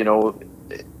 So,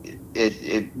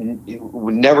 it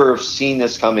would never have seen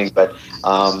this coming, but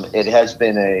it has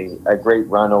been a great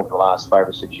run over the last 5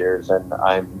 or 6 years, and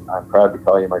I'm proud to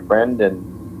call you my friend.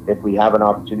 And if we have an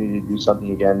opportunity to do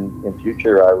something again in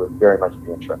future, I would very much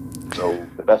be interested. So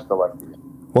the best of luck to you.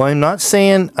 Well, I'm not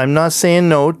saying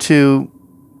no to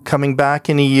coming back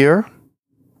in a year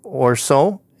or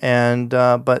so,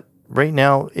 but right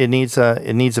now it needs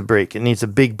a break. It needs a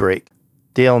big break.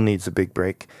 Dale needs a big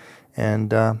break,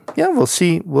 and we'll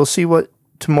see what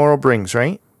tomorrow brings.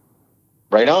 Right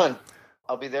on.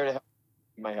 I'll be there to help.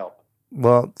 My help.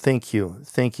 Well, thank you,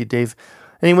 Dave.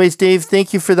 Anyways, Dave,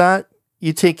 thank you for that.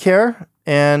 You take care,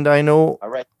 and I know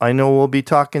we'll be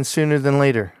talking sooner than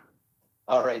later.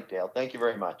 All right, Dale. Thank you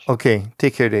very much. Okay.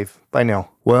 Take care, Dave. Bye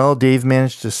now. Well, Dave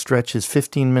managed to stretch his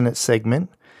 15-minute segment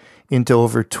into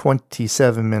over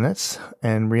 27 minutes,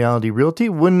 and Reality Realty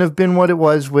wouldn't have been what it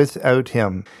was without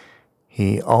him.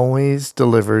 He always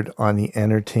delivered on the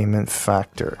entertainment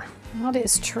factor. That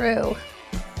is true.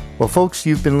 Well, folks,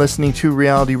 you've been listening to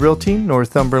Reality Realty,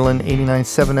 Northumberland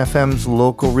 89.7 FM's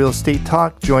local real estate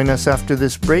talk. Join us after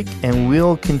this break, and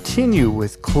we'll continue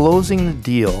with Closing the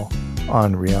Deal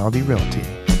on Reality Realty.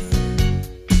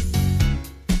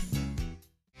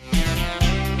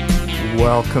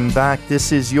 Welcome back.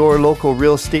 This is your local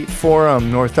real estate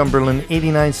forum, Northumberland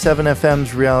 89.7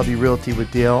 FM's Reality Realty with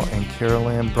Dale and Carol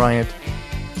Ann Bryant.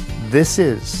 This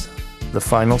is the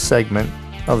final segment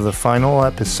of the final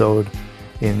episode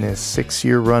in this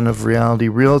 6-year run of Reality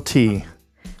Realty.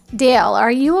 Dale,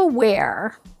 are you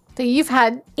aware that you've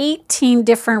had 18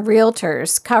 different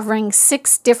realtors covering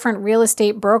 6 different real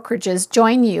estate brokerages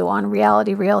join you on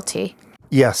Reality Realty?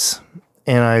 Yes,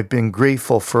 and I've been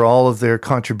grateful for all of their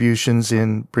contributions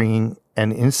in bringing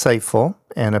an insightful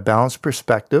and a balanced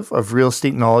perspective of real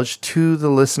estate knowledge to the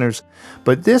listeners.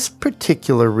 But this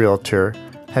particular realtor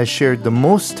has shared the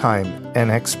most time and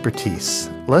expertise.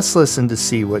 Let's listen to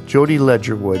see what Jody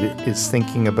Ledgerwood is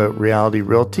thinking about Reality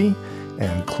Realty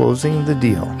and closing the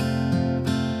deal.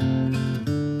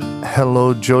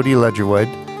 Hello, Jody Ledgerwood,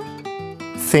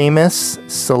 famous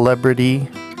celebrity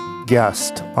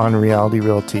guest on Reality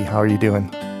Realty. How are you doing?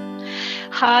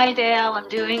 Hi, Dale. I'm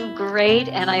doing great,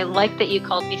 and I like that you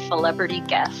called me celebrity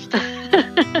guest.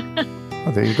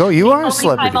 Oh, there you go. You are a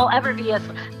celebrity. It's the only time I'll ever be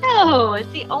No,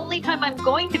 it's the only time I'm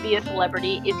going to be a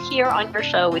celebrity is here on your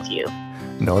show with you.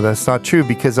 No, that's not true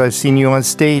because I've seen you on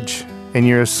stage, and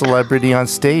you're a celebrity on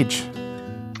stage.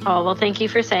 Oh, well, thank you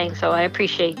for saying so. I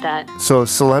appreciate that. So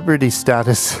celebrity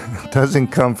status doesn't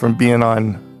come from being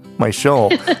on my show.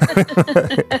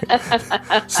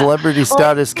 Celebrity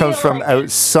status comes from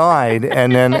outside,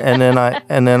 and then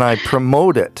I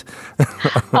promote it.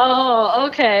 Oh,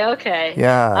 okay.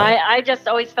 Yeah. I just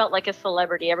always felt like a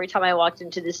celebrity every time I walked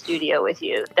into the studio with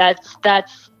you.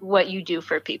 That's what you do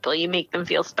for people. You make them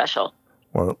feel special.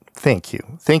 Well, thank you.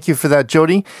 Thank you for that,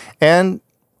 Jody. And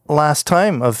last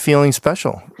time of feeling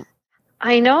special.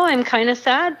 I know. I'm kind of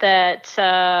sad that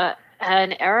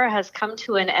an era has come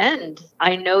to an end.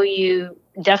 I know you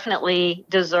definitely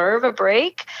deserve a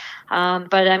break,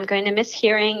 but I'm going to miss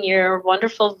hearing your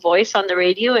wonderful voice on the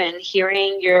radio and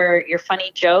hearing your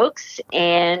funny jokes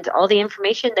and all the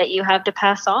information that you have to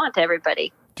pass on to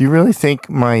everybody. Do you really think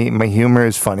my humor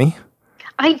is funny?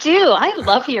 I do. I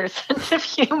love your sense of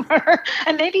humor.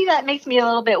 And maybe that makes me a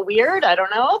little bit weird. I don't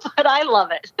know, but I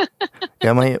love it.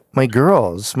 Yeah, my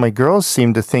girls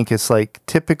seem to think it's like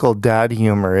typical dad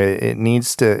humor. It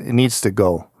needs to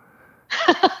go.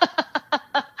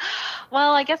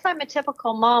 Well, I guess I'm a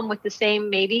typical mom with the same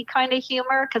maybe kind of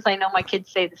humor because I know my kids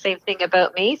say the same thing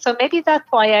about me. So maybe that's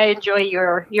why I enjoy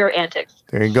your antics.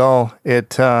 There you go.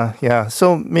 Yeah.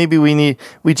 So maybe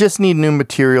we just need new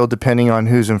material depending on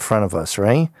who's in front of us,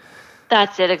 right?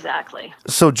 That's it, exactly.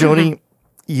 So Jody,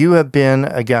 you have been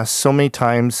a guest so many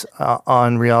times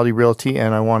on Reality Realty,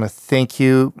 and I want to thank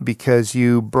you because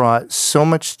you brought so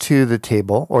much to the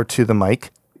table or to the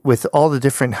mic with all the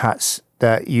different hats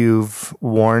that you've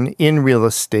worn in real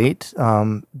estate,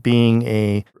 being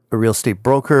a real estate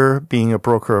broker, being a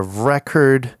broker of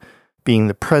record, being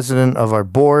the president of our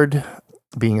board,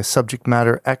 being a subject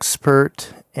matter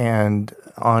expert, and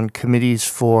on committees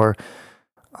for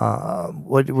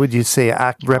what would you say?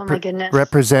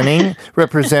 Representing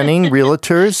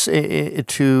realtors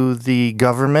to the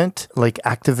government, like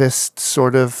activist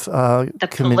sort of the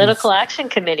political action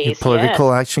committees.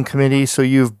 Political action committee. So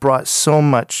you've brought so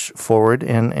much forward,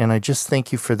 and I just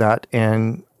thank you for that.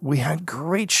 And we had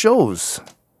great shows.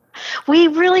 We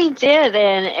really did,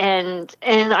 and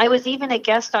I was even a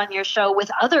guest on your show with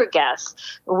other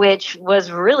guests, which was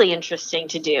really interesting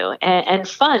to do and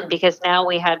fun because now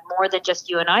we had more than just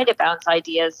you and I to bounce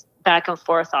ideas back and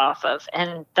forth off of,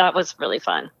 and that was really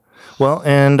fun. Well,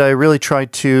 and I really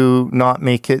tried to not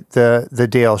make it the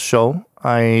Dale show.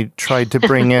 I tried to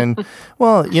bring in,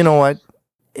 well, you know what?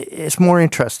 It's more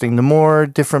interesting. The more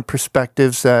different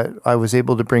perspectives that I was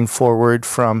able to bring forward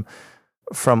from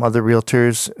other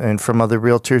realtors and from other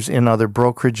realtors in other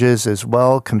brokerages as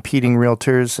well, competing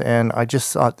realtors. And I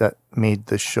just thought that made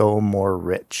the show more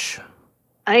rich.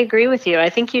 I agree with you. I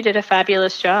think you did a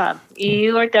fabulous job.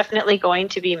 You are definitely going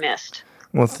to be missed.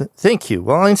 Well, thank you.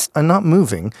 Well, I'm not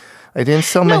moving. I didn't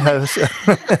sell my house.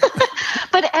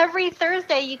 But every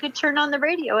Thursday you could turn on the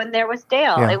radio and there was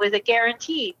Dale. Yeah. It was a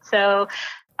guarantee. So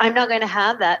I'm not going to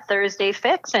have that Thursday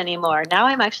fix anymore. Now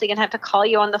I'm actually going to have to call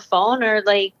you on the phone or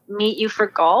like meet you for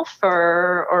golf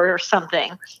or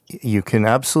something. You can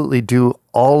absolutely do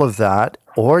all of that.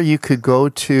 Or you could go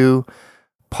to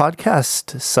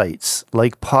podcast sites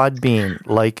like Podbean,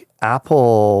 like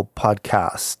Apple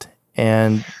Podcast,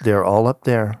 and they're all up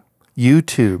there.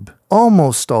 YouTube,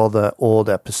 almost all the old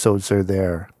episodes are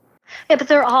there. Yeah, but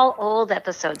they're all old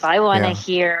episodes. I want to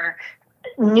hear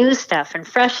new stuff and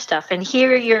fresh stuff and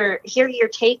hear your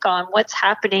take on what's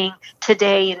happening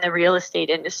today in the real estate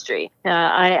industry.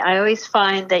 I always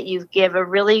find that you give a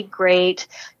really great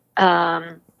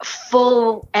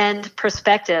full end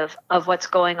perspective of what's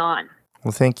going on.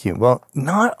 Well, thank you. Well,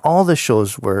 not all the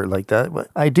shows were like that, but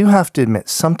I do have to admit,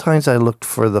 sometimes I looked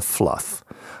for the fluff.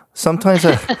 Sometimes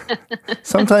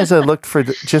I looked for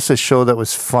just a show that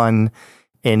was fun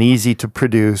and easy to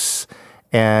produce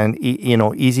and,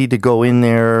 easy to go in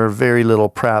there, very little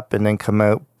prep and then come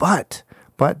out. But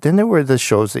then there were the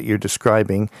shows that you're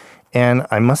describing. And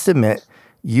I must admit,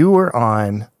 you were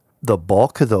on the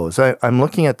bulk of those. I'm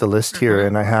looking at the list here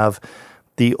and I have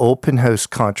the open house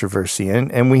controversy,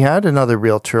 and we had another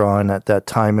realtor on at that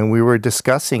time, and we were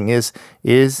discussing is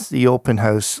the open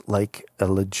house like a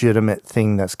legitimate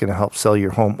thing that's going to help sell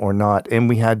your home or not, and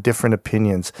we had different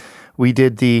opinions. We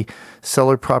did the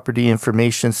seller property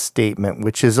information statement,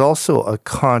 which is also a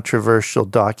controversial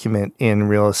document in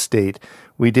real estate.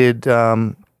 We did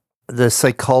the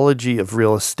psychology of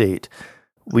real estate.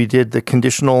 We did the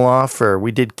conditional offer.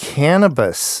 We did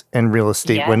cannabis and real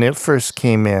estate when it first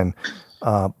came in.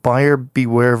 Buyer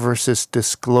beware versus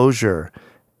disclosure,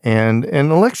 and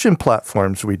election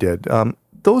platforms. We did.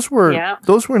 Those were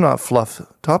not fluff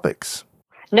topics.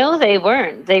 No, they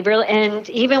weren't. They really, and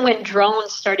even when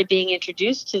drones started being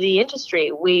introduced to the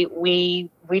industry, we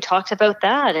talked about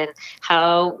that and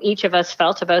how each of us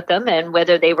felt about them and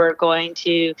whether they were going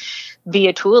to be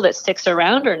a tool that sticks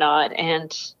around or not.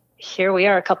 And here we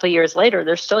are, a couple of years later.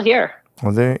 They're still here.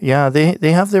 Well, they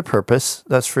have their purpose,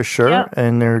 that's for sure,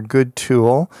 and they're a good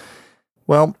tool.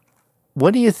 Well,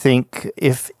 what do you think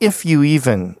if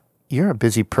you're a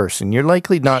busy person, you're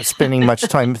likely not spending much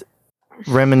time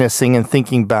reminiscing and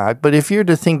thinking back, but if you're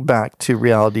to think back to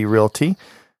Reality Realty,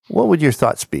 what would your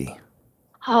thoughts be?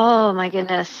 Oh, my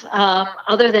goodness.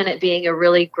 Other than it being a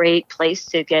really great place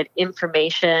to get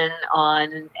information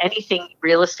on anything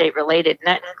real estate related, and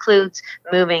that includes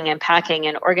moving and packing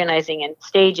and organizing and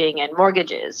staging and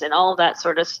mortgages and all that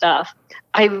sort of stuff.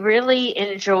 I really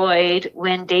enjoyed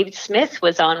when David Smith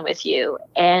was on with you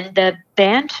and the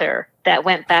banter that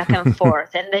went back and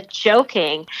forth and the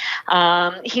joking.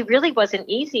 He really wasn't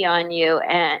easy on you,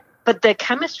 but the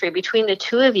chemistry between the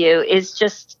two of you is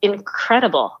just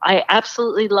incredible. I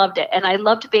absolutely loved it. And I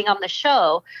loved being on the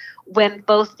show when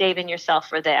both Dave and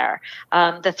yourself were there.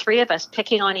 The three of us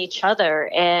picking on each other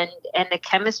and the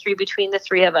chemistry between the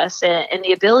three of us and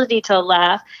the ability to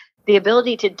laugh, the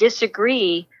ability to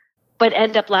disagree, but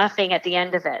end up laughing at the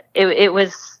end of it.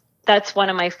 That's one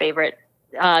of my favorite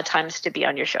times to be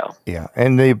on your show. Yeah.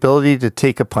 And the ability to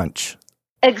take a punch.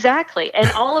 Exactly. And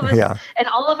all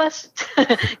of us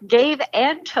gave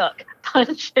and took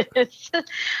punches.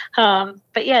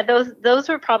 But yeah, those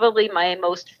were probably my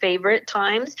most favorite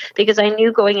times because I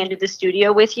knew going into the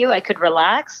studio with you, I could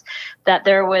relax, that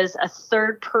there was a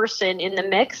third person in the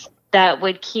mix that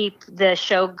would keep the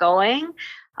show going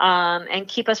and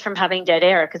keep us from having dead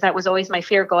air. Because that was always my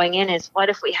fear going in is what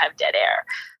if we have dead air?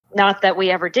 Not that we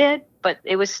ever did, but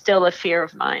it was still a fear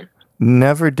of mine.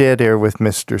 Never dead air with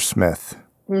Mr. Smith.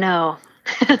 No,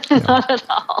 not at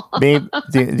all. Babe,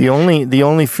 the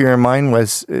only fear of mine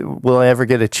was, will I ever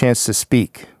get a chance to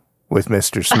speak with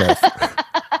Mr. Smith?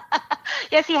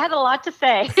 Yes, he had a lot to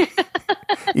say.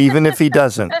 Even if he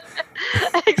doesn't.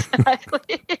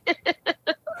 Exactly.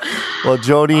 Well,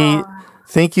 Jody,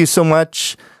 thank you so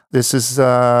much. This is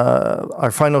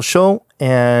our final show,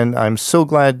 and I'm so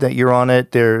glad that you're on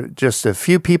it. There are just a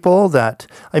few people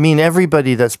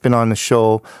everybody that's been on the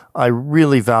show, I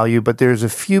really value, but there's a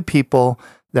few people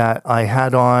that I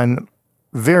had on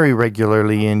very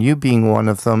regularly, and you being one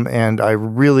of them, and I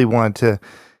really want to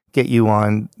get you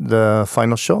on the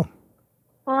final show.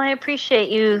 Well, I appreciate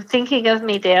you thinking of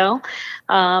me, Dale,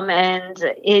 and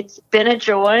it's been a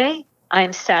joy.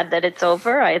 I'm sad that it's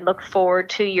over. I look forward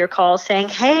to your call saying,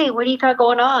 hey, what do you got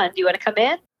going on? Do you want to come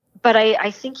in? But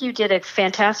I think you did a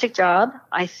fantastic job.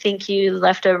 I think you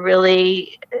left a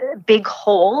really big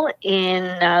hole in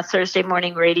Thursday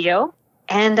morning radio.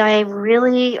 And I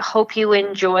really hope you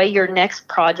enjoy your next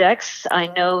projects. I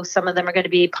know some of them are going to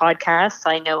be podcasts.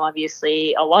 I know,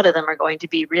 obviously, a lot of them are going to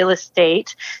be real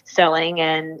estate, selling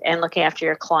and looking after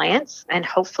your clients. And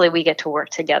hopefully we get to work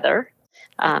together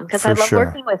because I love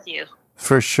working with you.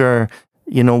 For sure.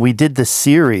 We did the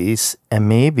series and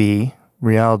maybe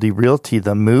Reality Realty,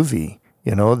 the movie,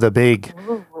 the big,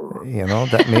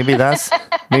 that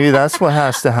maybe that's what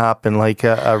has to happen, like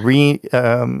a reunion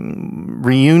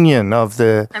of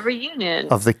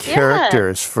the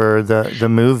characters for the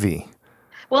movie.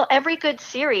 Well, every good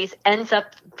series ends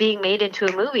up being made into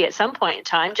a movie at some point in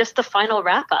time. Just the final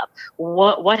wrap up.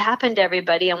 What happened to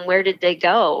everybody and where did they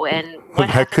go? And what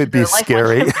that could be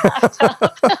scary.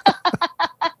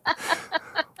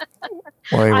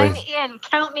 Well, anyway. I'm in.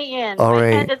 Count me in. All My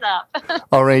right. hand is up.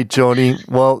 All right, Jody.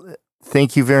 Well,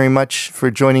 thank you very much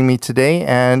for joining me today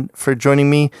and for joining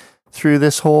me through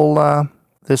this whole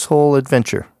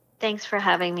adventure. Thanks for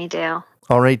having me, Dale.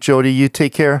 All right, Jody. You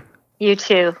take care. You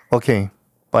too. Okay.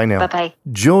 Bye now. Bye-bye.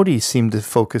 Jody seemed to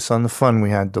focus on the fun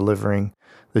we had delivering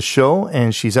the show,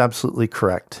 and she's absolutely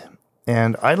correct.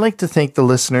 And I'd like to thank the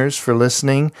listeners for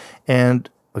listening and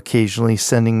occasionally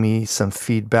sending me some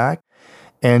feedback.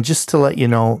 And just to let you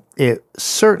know, it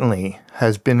certainly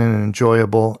has been an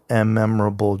enjoyable and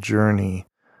memorable journey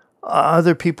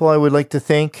Other people I would like to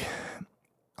thank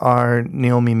are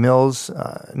Naomi Mills.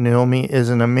 Naomi is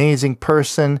an amazing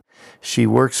person. She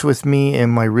works with me in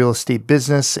my real estate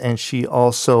business, and she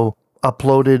also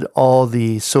uploaded all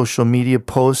the social media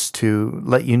posts to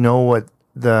let you know what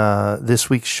this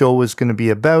week's show was going to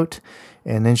be about.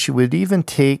 And then she would even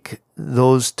take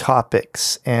those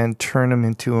topics and turn them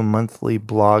into a monthly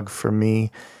blog for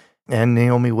me. And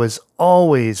Naomi was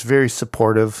always very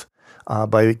supportive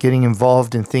by getting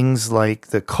involved in things like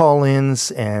the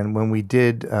call-ins, and when we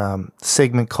did a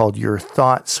segment called Your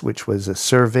Thoughts, which was a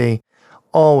survey,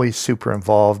 always super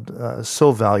involved,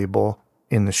 so valuable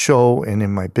in the show and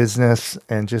in my business,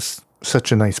 and just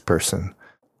such a nice person.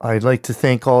 I'd like to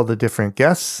thank all the different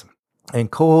guests and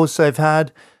co-hosts I've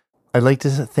had. I'd like to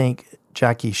thank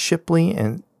Jackie Shipley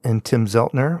and Tim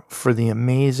Zeltner for the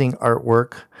amazing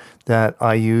artwork that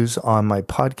I use on my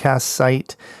podcast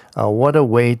site. What a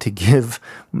way to give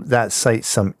that site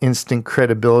some instant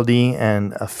credibility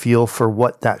and a feel for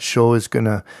what that show is going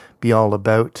to be all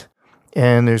about.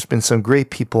 And there's been some great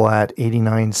people at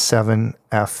 89.7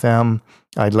 FM.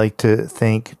 I'd like to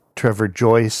thank Trevor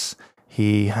Joyce.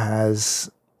 He has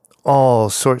all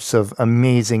sorts of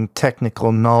amazing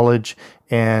technical knowledge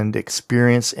and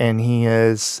experience, and he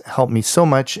has helped me so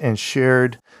much and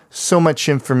shared so much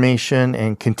information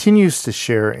and continues to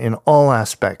share in all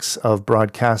aspects of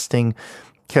broadcasting.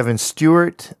 Kevin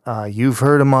Stewart, you've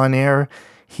heard him on air.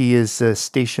 He is the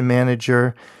station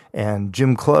manager. And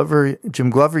Jim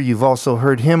Glover, you've also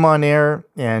heard him on air,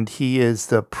 and he is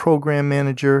the program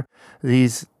manager.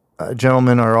 These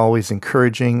gentlemen are always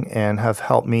encouraging and have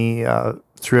helped me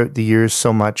throughout the years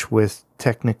so much with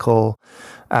technical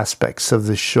aspects of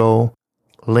the show.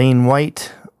 Lane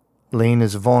White. Lane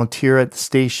is a volunteer at the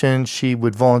station. She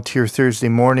would volunteer Thursday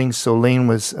mornings, so Lane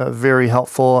was very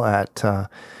helpful at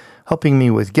helping me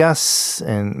with guests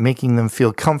and making them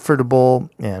feel comfortable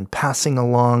and passing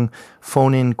along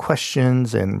phone-in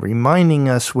questions and reminding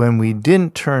us when we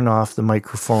didn't turn off the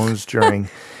microphones during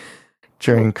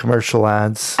commercial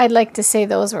ads. I'd like to say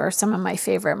those were some of my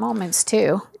favorite moments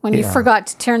too, when you forgot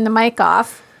to turn the mic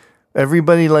off.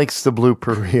 Everybody likes the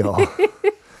blooper reel.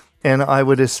 And I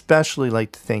would especially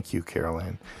like to thank you,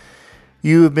 Caroline.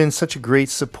 You have been such a great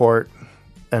support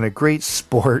and a great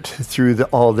sport through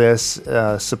all this,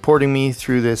 supporting me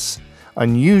through this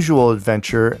unusual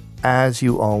adventure, as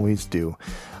you always do.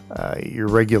 Your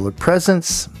regular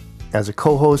presence as a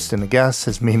co-host and a guest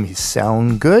has made me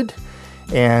sound good,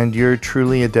 and you're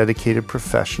truly a dedicated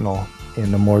professional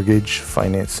in the mortgage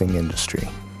financing industry.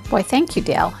 Boy, thank you,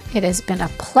 Dale. It has been a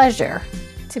pleasure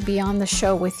to be on the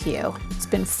show with you. It's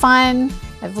been fun.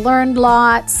 I've learned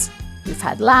lots. We've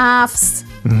had laughs.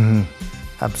 Mm-hmm.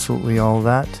 Absolutely all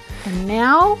that. And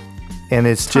now,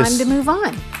 it's time to move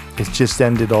on. It's just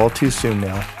ended all too soon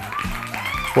now.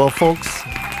 Well, folks,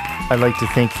 I'd like to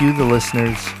thank you, the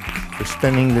listeners, for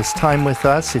spending this time with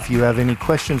us. If you have any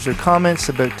questions or comments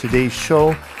about today's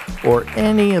show or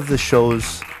any of the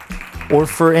shows, or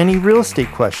for any real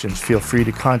estate questions, feel free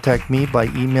to contact me by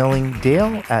emailing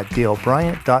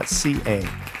dale@dalebryant.ca.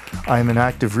 I'm an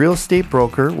active real estate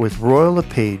broker with Royal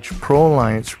LePage Pro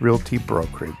Alliance Realty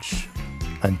Brokerage.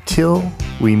 Until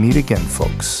we meet again,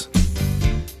 folks.